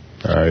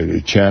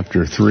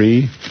chapter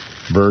 3,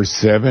 verse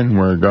 7,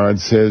 where God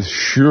says,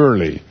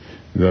 surely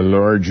the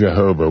Lord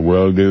Jehovah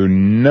will do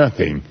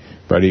nothing,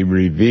 but he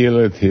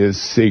revealeth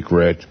his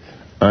secret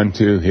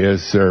unto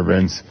his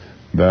servants,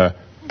 the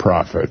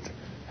prophets.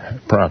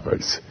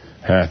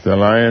 Hath the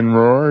lion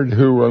roared?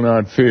 Who will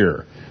not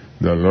fear?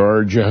 the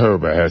Lord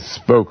Jehovah has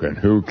spoken.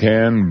 Who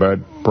can but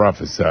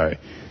prophesy?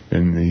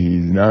 And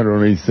he's not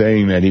only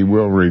saying that he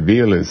will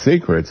reveal his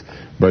secrets,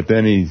 but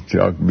then he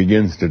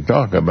begins to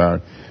talk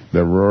about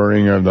the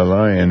roaring of the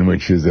lion,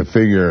 which is a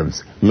figure of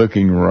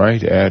looking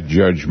right at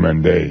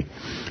Judgment Day.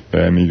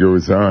 And he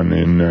goes on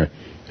and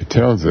it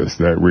tells us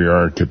that we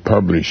are to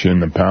publish in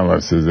the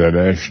palaces at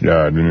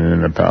Ashdod and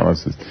in the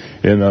palaces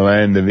in the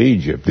land of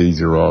Egypt.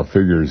 These are all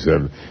figures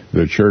of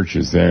the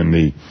churches and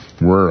the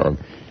world.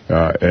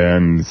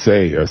 And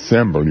say,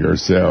 assemble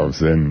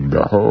yourselves, and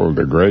behold,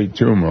 the great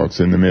tumults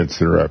in the midst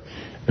thereof,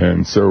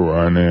 and so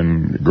on,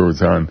 and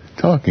goes on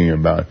talking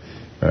about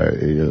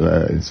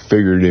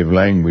figurative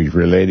language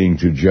relating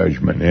to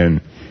judgment,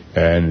 and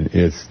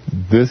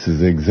this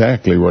is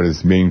exactly what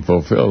is being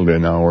fulfilled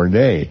in our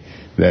day,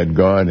 that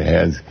God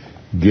has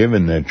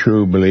given the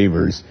true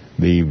believers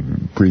the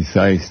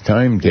precise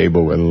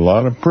timetable with a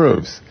lot of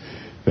proofs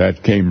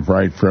that came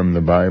right from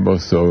the Bible,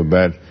 so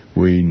that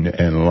and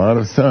a lot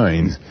of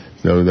signs,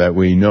 so that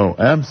we know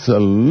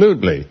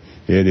absolutely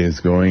it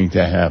is going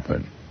to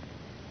happen.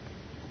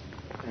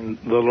 And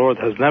the Lord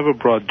has never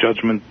brought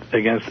judgment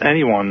against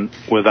anyone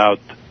without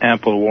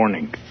ample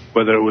warning,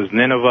 whether it was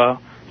Nineveh,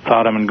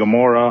 Sodom and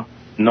Gomorrah,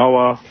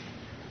 Noah,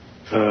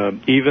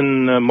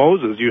 even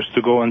Moses used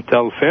to go and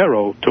tell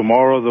Pharaoh,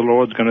 tomorrow the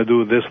Lord's going to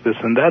do this, this,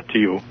 and that to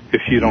you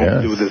if you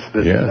don't do this,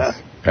 this, and that.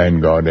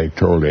 And God had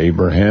told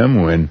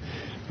Abraham when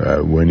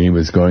he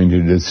was going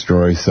to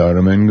destroy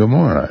Sodom and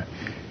Gomorrah.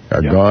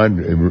 God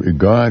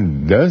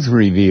does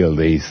reveal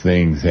these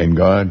things, and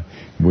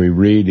we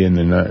read in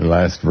the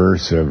last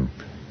verse of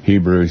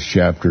Hebrews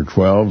chapter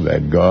 12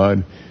 that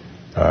God,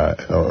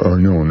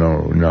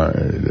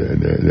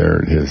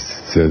 there it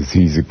says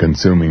he's a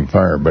consuming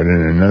fire, but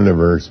in another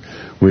verse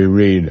we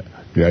read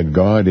that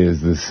God is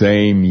the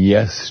same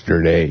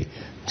yesterday,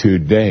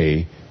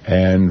 today,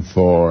 and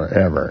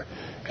forever.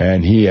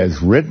 And he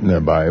has written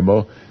the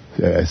Bible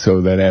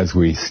so that as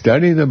we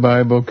study the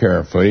Bible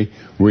carefully,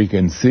 we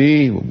can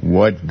see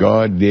what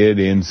God did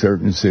in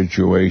certain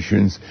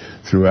situations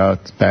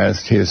throughout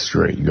past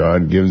history.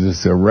 God gives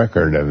us a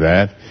record of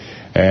that,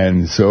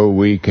 and so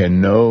we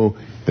can know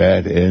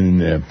that in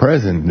the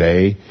present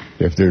day,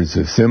 if there's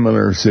a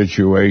similar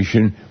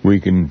situation, we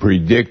can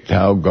predict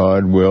how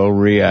God will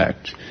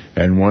react.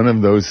 And one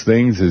of those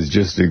things is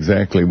just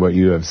exactly what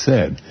you have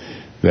said,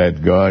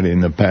 that God in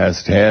the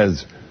past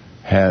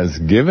has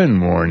given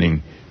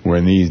warning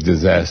when these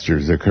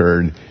disasters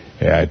occurred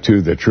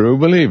to the true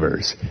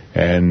believers.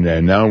 And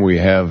now we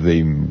have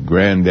the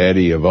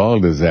granddaddy of all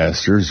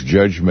disasters,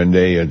 Judgment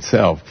Day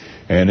itself.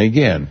 And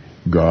again,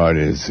 God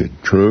is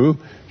true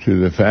to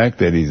the fact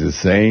that he's the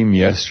same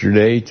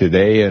yesterday,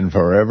 today, and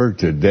forever.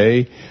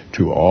 Today,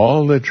 to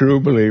all the true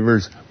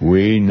believers,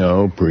 we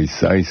know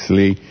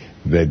precisely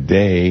the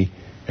day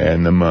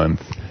and the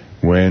month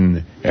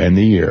and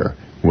the year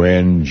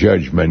when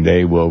Judgment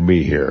Day will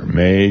be here,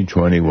 May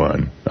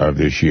 21 of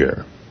this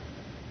year.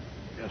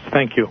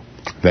 Thank you.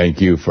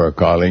 Thank you for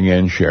calling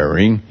and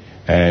sharing.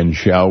 And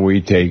shall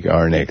we take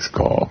our next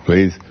call,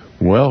 please?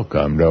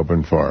 Welcome to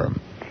Open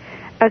Forum.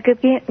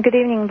 Good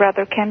evening,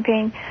 Brother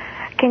Camping.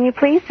 Can you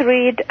please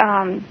read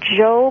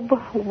Job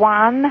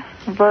 1,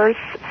 verse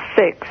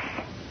 6?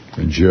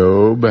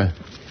 Job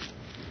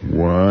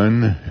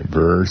 1,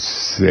 verse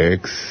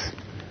 6.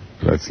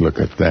 Let's look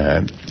at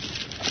that.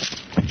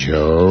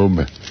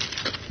 Job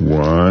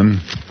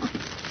 1,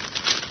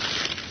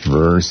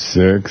 verse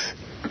 6.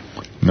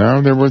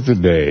 Now there was a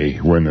day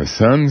when the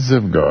sons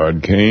of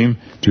God came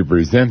to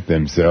present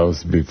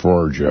themselves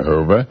before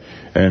Jehovah,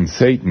 and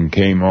Satan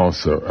came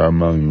also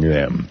among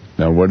them.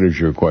 Now, what is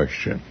your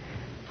question?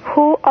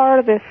 Who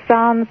are the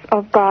sons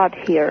of God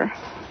here?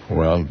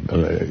 Well,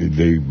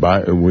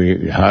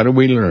 how do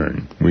we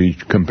learn? We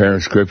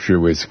compare Scripture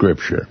with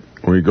Scripture.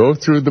 We go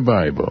through the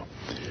Bible.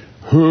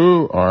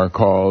 Who are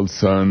called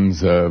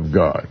sons of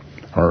God?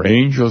 Are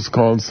angels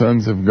called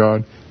sons of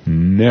God?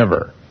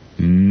 Never.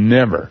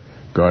 Never.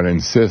 God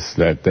insists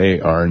that they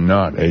are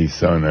not a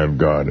son of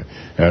God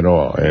at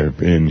all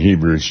in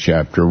Hebrews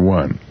chapter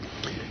 1.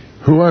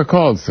 Who are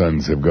called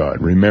sons of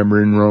God?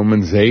 Remember in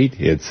Romans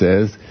 8 it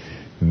says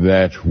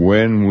that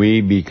when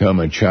we become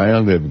a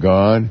child of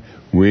God,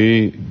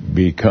 we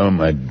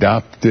become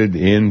adopted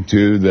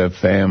into the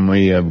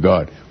family of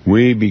God.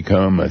 We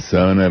become a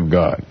son of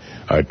God.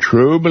 A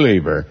true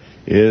believer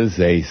is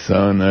a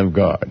son of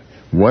God.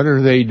 What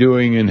are they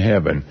doing in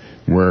heaven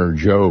where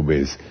Job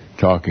is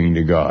talking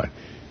to God?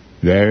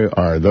 There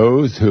are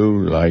those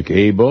who, like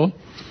Abel,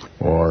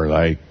 or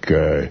like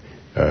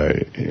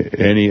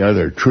any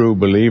other true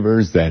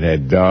believers that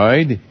had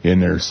died in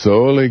their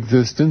soul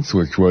existence,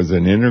 which was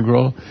an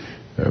integral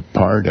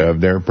part of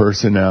their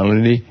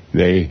personality.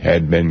 They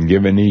had been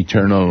given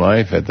eternal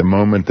life at the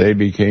moment they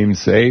became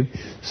saved.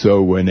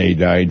 So when they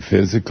died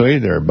physically,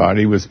 their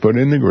body was put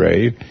in the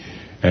grave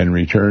and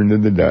returned to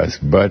the dust.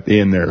 But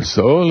in their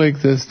soul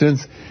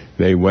existence,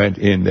 they went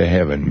into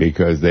heaven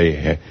because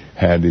they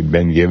had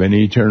been given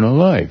eternal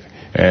life.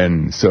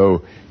 And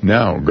so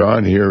now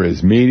God here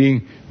is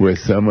meeting with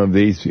some of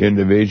these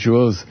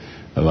individuals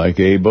like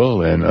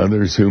Abel and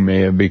others who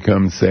may have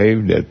become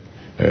saved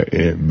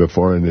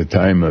before the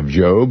time of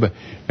Job,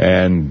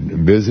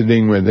 and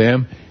visiting with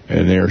them.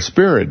 And they're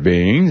spirit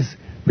beings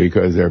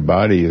because their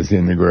body is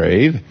in the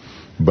grave.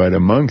 But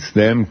amongst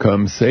them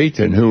comes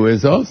Satan, who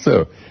is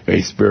also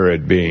a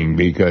spirit being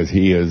because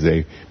he is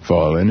a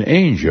fallen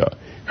angel.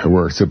 And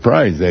we're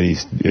surprised that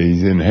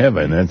he's in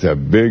heaven. That's a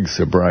big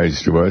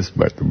surprise to us,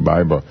 but the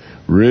Bible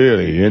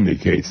really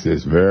indicates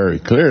this very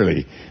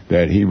clearly,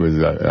 that he was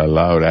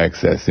allowed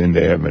access into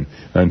heaven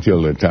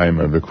until the time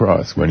of the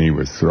cross when he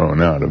was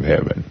thrown out of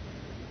heaven.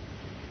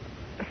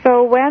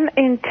 So when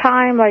in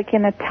time, like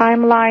in a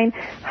timeline,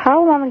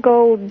 how long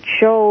ago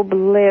Job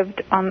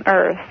lived on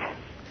earth?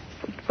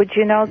 Would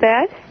you know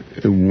that?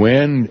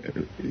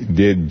 When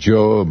did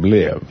Job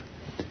live?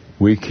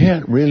 We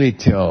can't really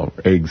tell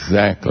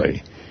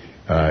exactly.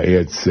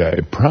 It's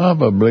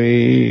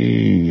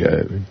probably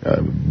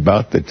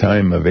about the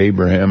time of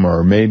Abraham,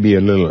 or maybe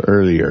a little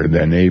earlier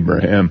than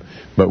Abraham,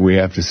 but we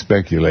have to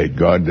speculate.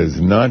 God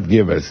does not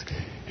give us.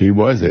 He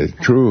was a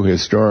true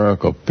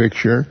historical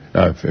figure,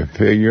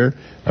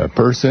 a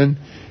person,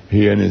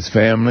 he and his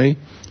family,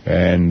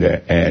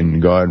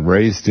 and God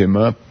raised him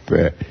up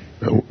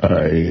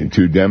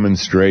to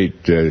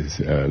demonstrate,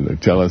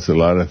 tell us a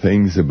lot of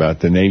things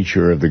about the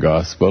nature of the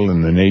gospel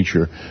and the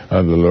nature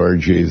of the Lord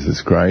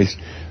Jesus Christ.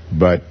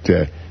 But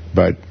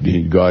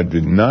God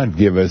did not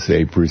give us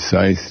a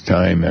precise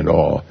time at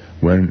all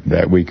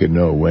that we could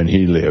know when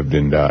he lived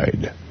and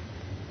died.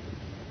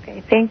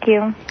 Okay, thank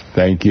you.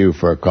 Thank you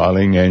for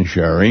calling and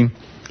sharing.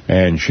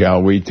 And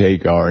shall we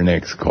take our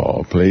next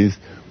call, please?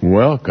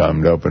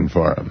 Welcome to Open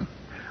Forum.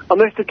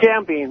 Mr.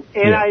 Camping,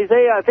 in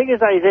Isaiah, I think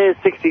it's Isaiah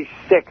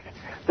 66,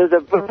 there's a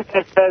verse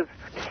that says...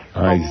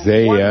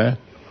 Isaiah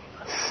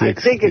 60. I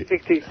think it's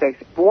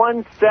 66.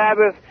 One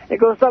Sabbath, it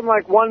goes something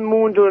like one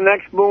moon to the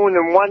next moon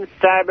and one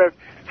Sabbath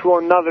to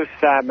another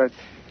Sabbath.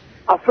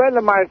 A friend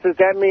of mine says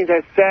that means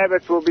that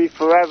Sabbath will be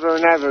forever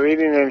and ever,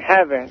 even in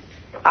heaven.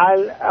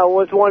 I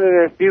was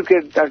wondering if you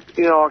could,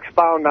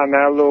 expound on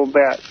that a little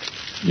bit.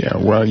 Yeah,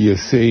 well, you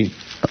see,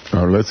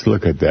 let's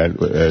look at that.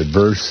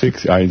 Verse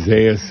 6,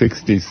 Isaiah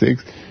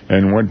 66.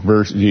 And what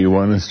verse do you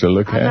want us to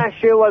look at? I'm not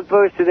sure what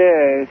verse it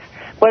is,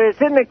 but it's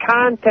in the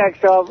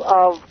context of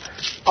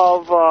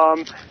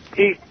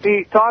he's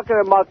talking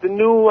about the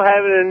new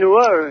heaven and new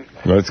earth.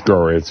 Let's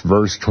go. It's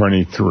verse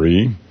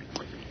 23.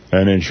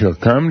 And it shall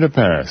come to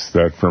pass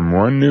that from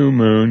one new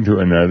moon to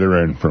another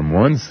and from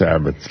one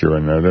Sabbath to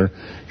another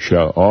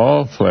shall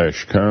all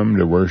flesh come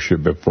to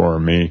worship before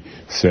me,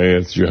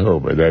 saith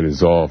Jehovah. That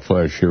is, all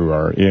flesh who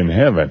are in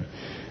heaven.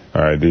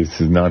 This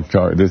is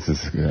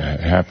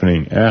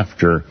happening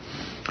after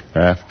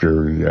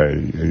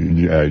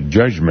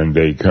Judgment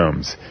Day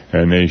comes,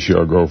 and they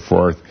shall go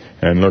forth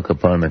and look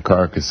upon the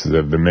carcasses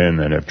of the men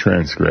that have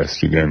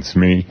transgressed against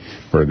me,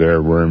 for their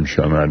worm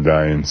shall not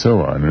die, and so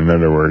on. In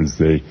other words,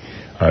 the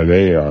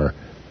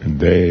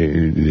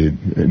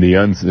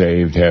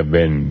unsaved have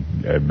been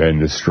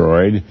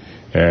destroyed,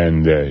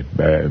 and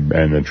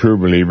the true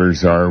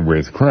believers are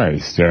with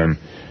Christ,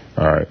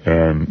 but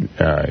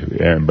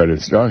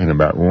it's talking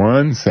about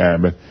one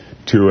Sabbath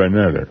to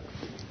another.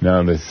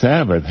 Now, the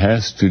Sabbath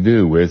has to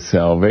do with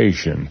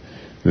salvation.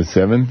 The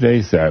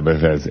seventh-day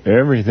Sabbath has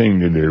everything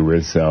to do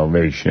with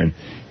salvation.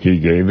 He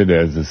gave it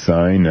as a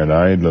sign that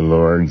I, the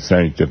Lord,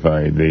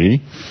 sanctify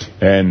thee.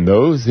 And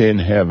those in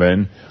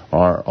heaven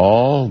are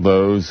all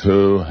those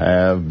who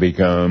have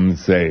become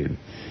saved.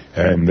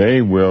 And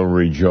they will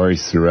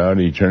rejoice throughout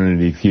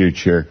eternity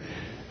future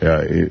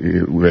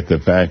with the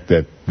fact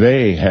that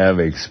they have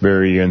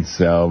experienced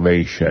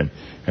salvation.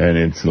 And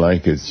it's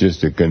like it's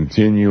just a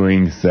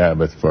continuing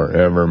Sabbath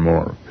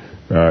forevermore.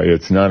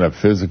 It's not a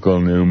physical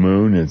new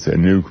moon. It's a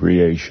new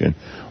creation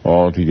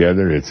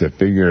altogether. It's a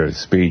figure of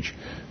speech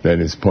that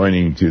is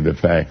pointing to the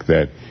fact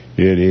that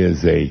it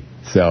is a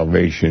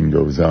salvation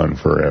goes on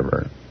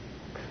forever.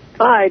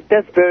 All right,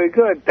 that's very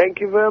good.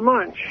 Thank you very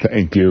much.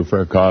 Thank you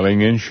for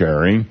calling and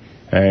sharing.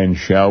 And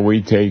shall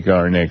we take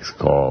our next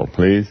call,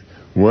 please?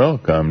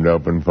 Welcome to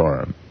Open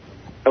Forum.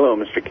 Hello,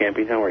 Mr.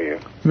 Camping. How are you?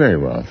 Very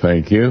well,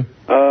 thank you.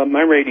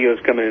 My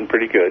radio's coming in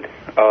pretty good.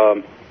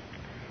 Can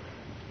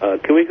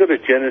we go to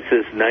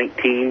Genesis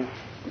 19?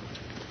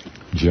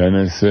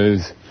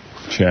 Genesis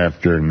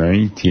chapter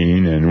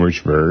 19, and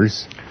which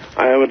verse?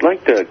 I would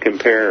like to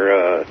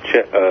compare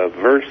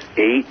verse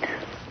 8.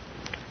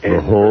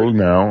 Behold,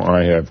 now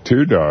I have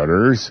two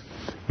daughters.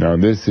 Now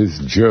this is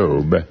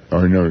Job,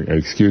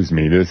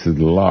 this is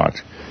Lot,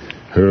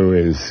 who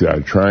is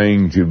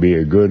trying to be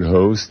a good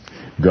host.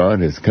 God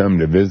has come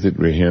to visit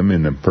with him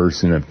in the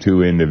person of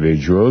two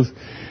individuals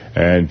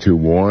and to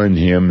warn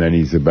him that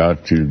he's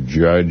about to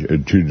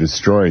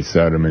destroy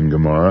Sodom and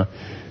Gomorrah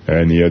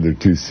and the other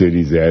two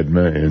cities,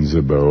 Admah and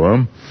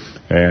Zeboam.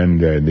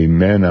 And the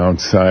men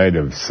outside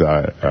of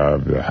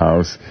the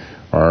house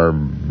are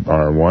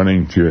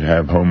wanting to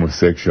have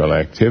homosexual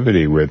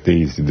activity with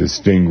these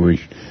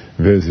distinguished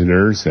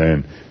visitors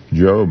and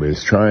Job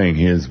is trying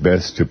his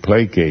best to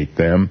placate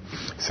them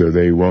so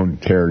they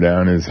won't tear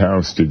down his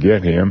house to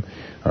get him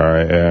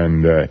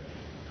and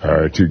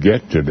to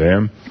get to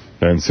them.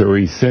 And so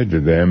he said to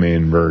them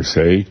in verse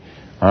 8,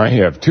 I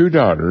have 2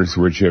 daughters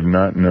which have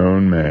not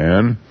known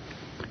man.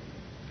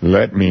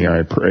 Let me,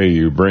 I pray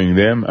you, bring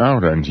them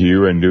out unto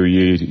you, and do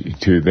ye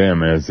to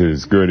them as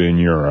is good in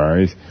your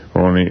eyes.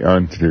 Only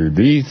unto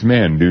these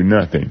men do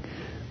nothing.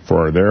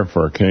 For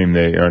therefore came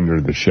they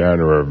under the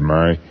shadow of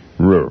my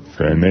roof.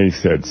 And they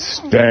said,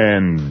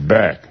 stand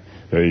back.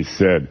 They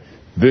said,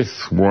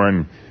 this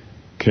one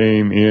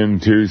came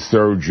in to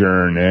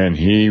sojourn, and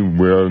he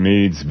will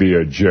needs be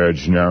a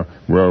judge. Now,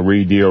 will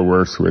we deal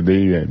worse with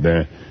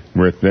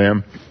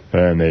them?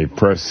 And they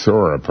pressed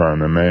sore upon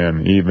the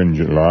man, even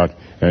Lot,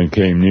 and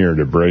came near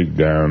to break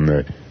down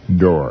the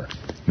door.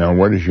 Now,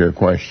 what is your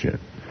question?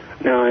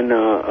 Now, in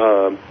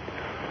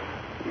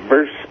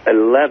verse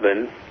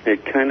 11,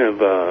 it kind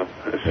of...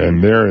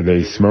 and there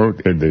they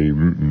smote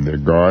the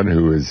God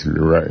who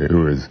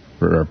is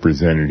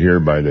represented here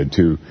by the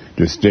 2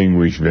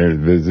 distinguished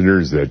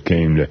visitors that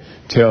came to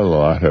tell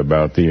Lot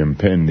about the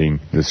impending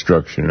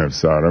destruction of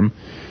Sodom.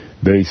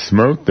 They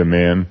smote the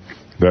men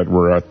that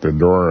were at the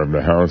door of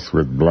the house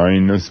with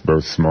blindness,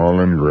 both small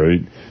and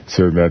great,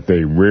 so that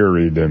they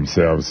wearied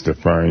themselves to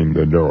find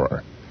the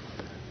door.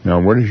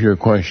 Now, what is your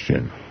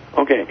question?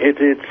 Okay,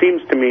 it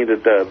seems to me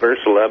that verse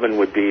 11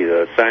 would be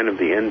a sign of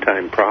the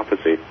end-time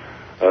prophecy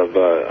of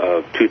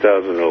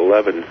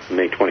 2011,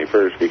 May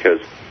 21st,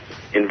 because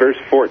in verse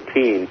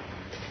 14,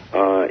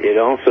 it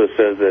also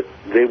says that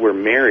they were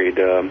married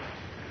to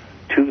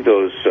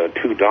those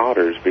 2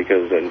 daughters,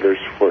 because in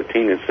verse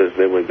 14 it says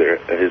they were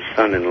his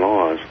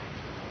son-in-laws.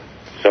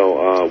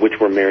 So, which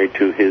were married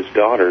to his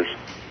daughters.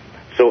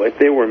 So if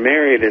they were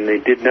married and they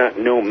did not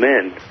know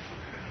men,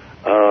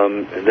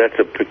 that's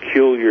a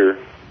peculiar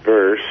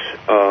verse,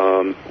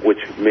 which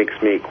makes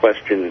me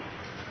question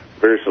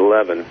verse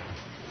 11.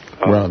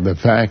 Well, the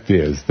fact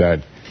is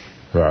that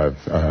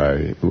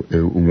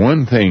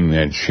one thing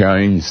that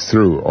shines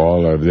through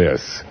all of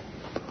this,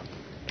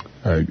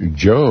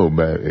 Job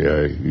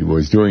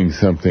was doing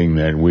something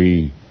that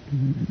we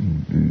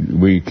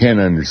can't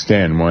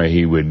understand why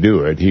he would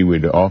do it. He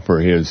would offer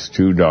his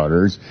 2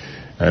 daughters,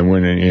 and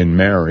when in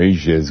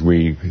marriage, as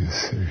we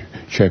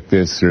check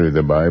this through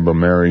the Bible,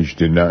 marriage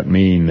did not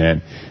mean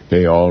that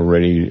they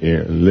already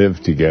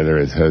lived together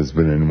as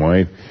husband and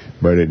wife,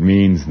 but it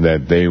means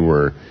that they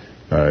were,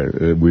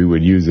 we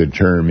would use the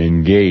term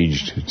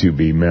engaged to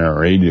be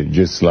married,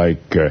 just like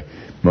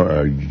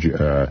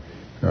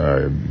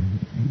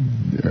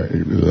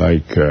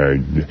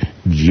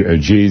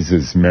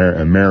Jesus,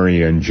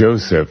 Mary, and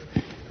Joseph,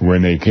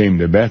 when they came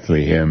to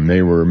Bethlehem,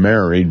 they were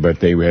married, but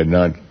they had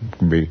not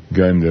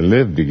begun to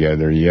live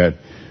together yet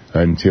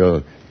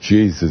until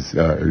Jesus,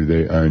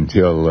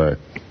 until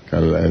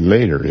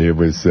later. It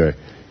was the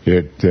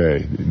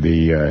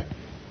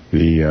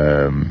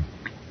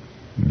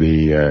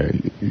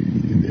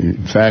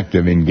fact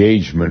of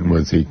engagement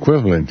was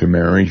equivalent to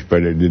marriage,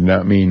 but it did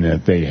not mean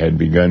that they had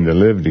begun to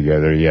live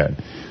together yet.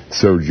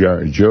 So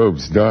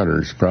Job's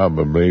daughters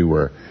probably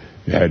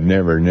had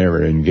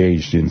never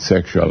engaged in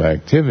sexual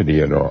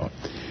activity at all.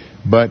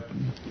 But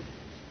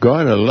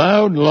God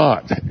allowed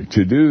Lot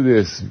to do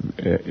this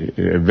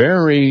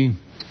very,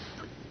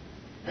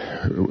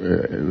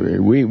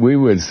 we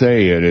would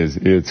say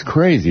it's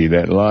crazy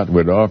that Lot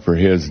would offer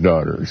his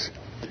daughters.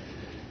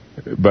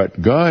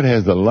 But God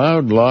has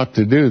allowed Lot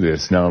to do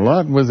this. Now,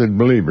 Lot was a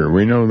believer.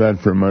 We know that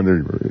from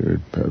other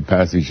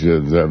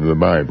passages of the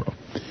Bible.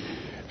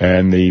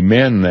 And the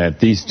men that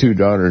these 2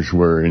 daughters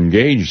were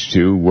engaged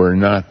to were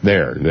not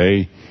there.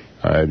 They,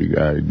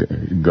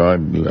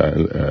 God,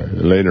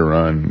 later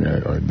on,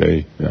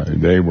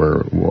 they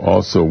were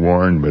also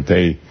warned, but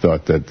they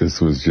thought that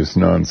this was just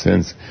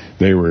nonsense.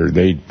 They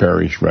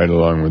perished right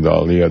along with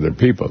all the other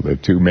people, the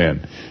 2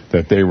 men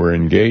that they were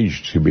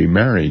engaged to be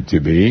married to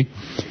be.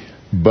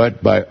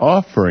 But by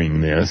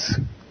offering this,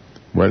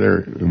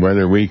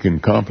 whether we can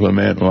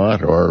compliment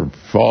Lot or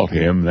fault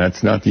him,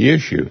 that's not the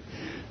issue.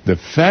 The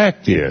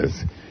fact is,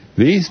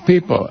 these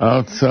people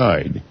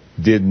outside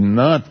did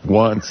not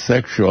want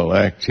sexual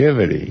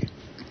activity.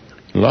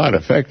 Lot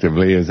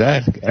effectively is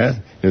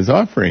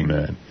offering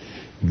that.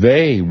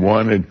 They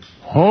wanted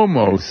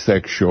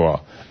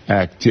homosexual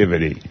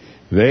activity.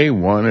 They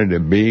wanted to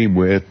be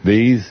with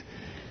these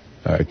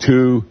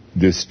 2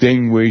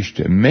 distinguished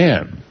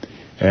men.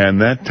 And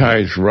that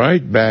ties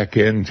right back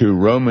into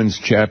Romans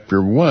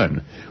chapter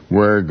 1,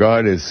 where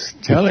God is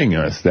telling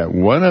us that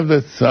one of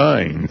the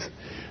signs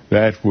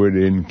that would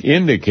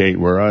indicate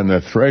we're on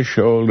the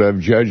threshold of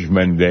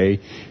Judgment Day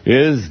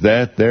is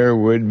that there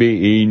would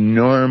be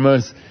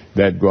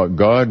that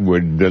God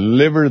would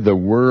deliver the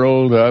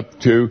world up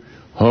to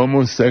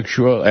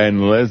homosexual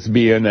and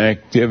lesbian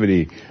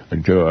activity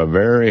to a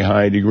very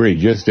high degree,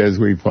 just as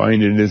we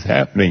find it is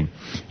happening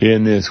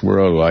in this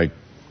world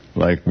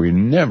like we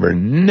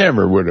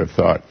never would have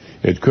thought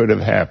it could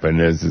have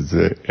happened as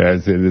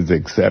it is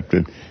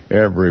accepted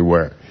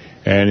everywhere.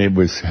 And it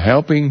was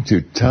helping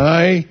to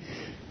tie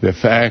the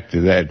fact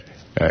that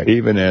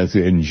even as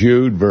in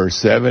Jude verse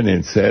 7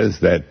 it says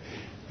that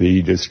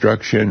the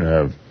destruction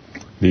of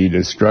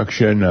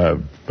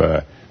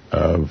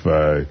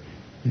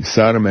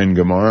Sodom and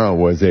Gomorrah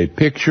was a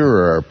picture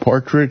or a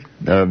portrait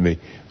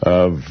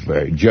of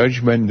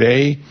Judgment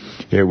Day.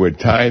 It would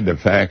tie the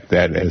fact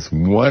that as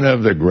one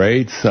of the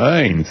great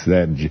signs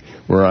that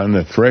were on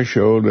the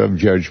threshold of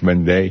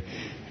Judgment Day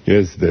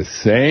is the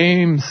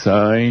same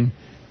sign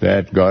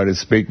that God is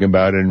speaking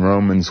about in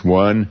Romans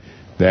 1,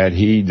 that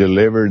He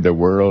delivered the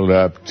world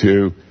up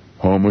to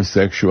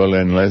homosexual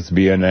and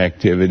lesbian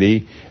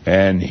activity.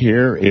 And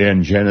here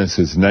in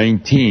Genesis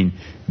 19,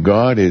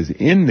 God is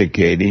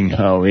indicating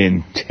how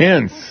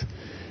intense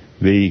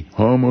the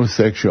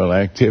homosexual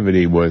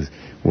activity was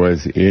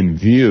in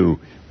view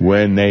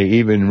when they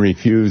even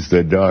refused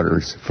the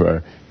daughters.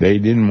 For they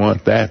didn't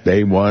want that.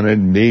 They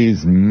wanted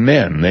these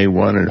men. They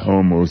wanted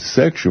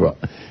homosexual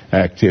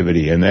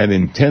activity, and that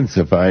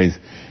intensifies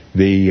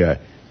the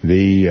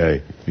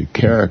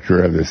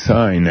character of the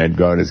sign that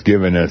God has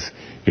given us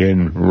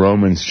in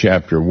Romans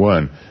chapter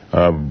 1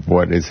 of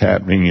what is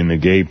happening in the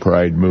gay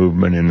pride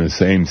movement, in the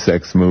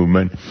same-sex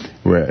movement,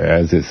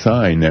 as a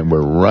sign that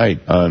we're right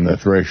on the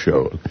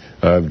threshold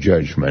of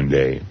Judgment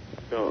Day.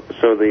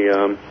 So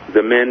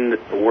the men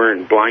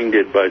weren't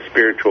blinded by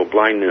spiritual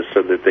blindness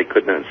so that they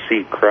could not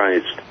see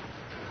Christ.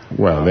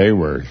 Well, they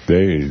were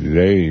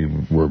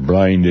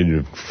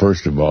blinded,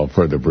 first of all,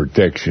 for the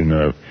protection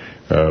of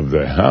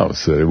the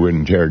house, so they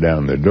wouldn't tear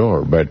down the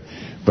door. But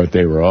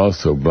they were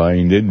also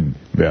blinded.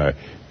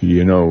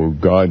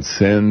 God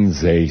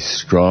sends a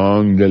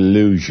strong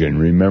delusion.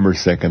 Remember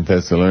 2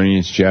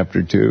 Thessalonians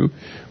chapter 2?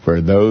 For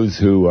those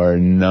who are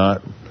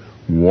not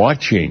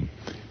watching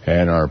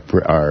and are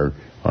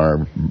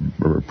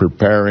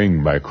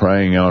preparing by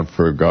crying out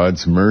for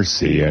God's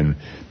mercy and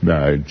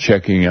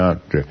checking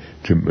out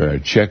to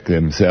check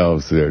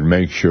themselves to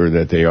make sure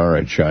that they are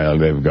a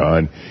child of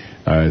God,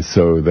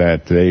 so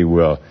that they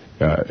will.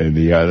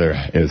 The other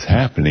is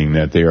happening,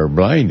 that they are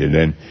blinded,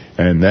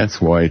 and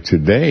that's why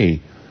today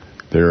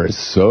there is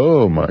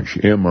so much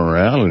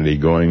immorality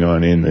going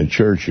on in the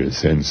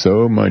churches, and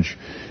so much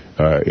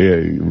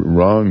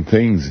wrong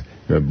things,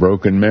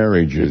 broken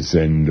marriages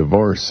and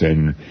divorce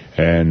and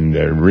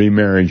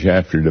remarriage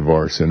after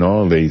divorce and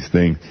all these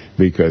things,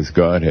 because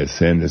God has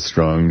sent a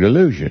strong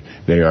delusion.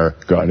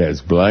 God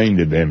has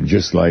blinded them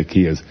just like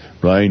He has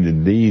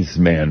blinded these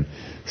men,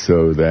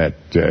 so that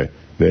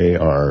they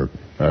are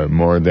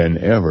more than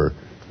ever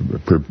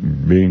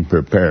being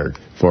prepared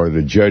for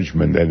the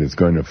judgment that is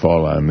going to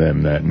fall on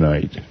them that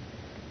night.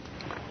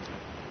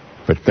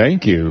 But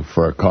thank you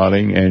for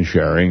calling and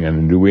sharing.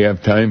 And do we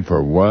have time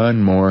for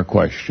one more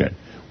question?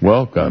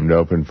 Welcome to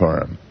Open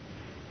Forum.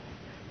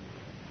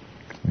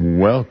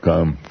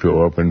 Welcome to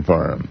Open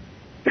Forum.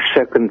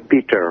 2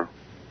 Peter.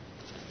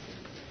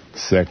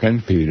 2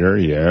 Peter,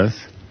 yes.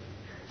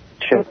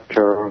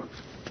 Chapter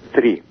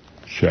 3.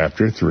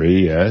 Chapter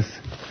 3, yes.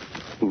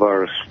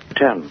 Verse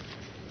 10.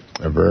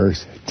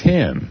 Verse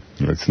 10.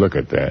 Let's look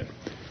at that.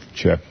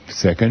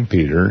 2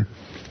 Peter,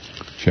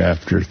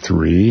 chapter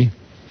 3.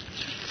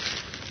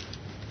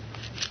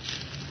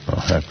 I'll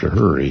have to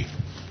hurry.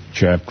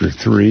 Chapter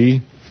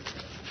 3.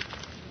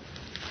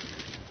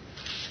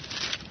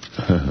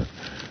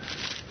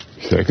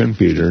 2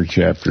 Peter,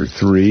 chapter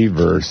 3,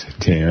 verse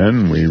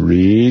 10, we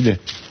read,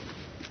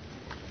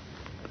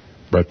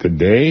 "But the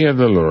day of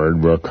the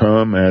Lord will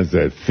come as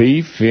a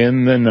thief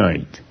in the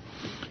night,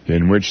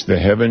 in which the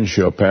heavens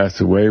shall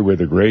pass away with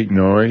a great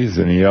noise,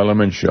 and the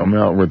elements shall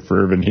melt with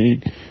fervent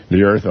heat.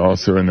 The earth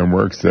also and the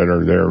works that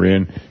are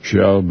therein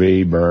shall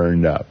be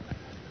burned up."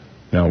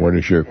 Now, what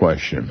is your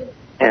question?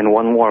 And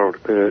one more,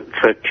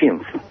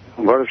 13th,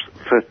 verse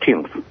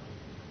 13th.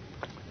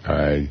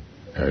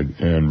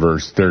 And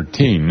verse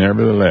 13,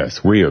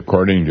 "Nevertheless, we,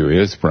 according to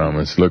His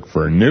promise, look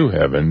for new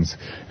heavens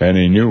and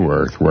a new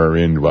earth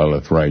wherein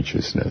dwelleth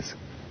righteousness."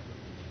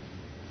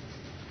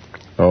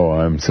 Oh,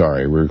 I'm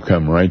sorry. We've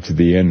come right to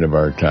the end of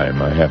our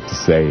time. I have to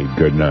say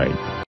good night.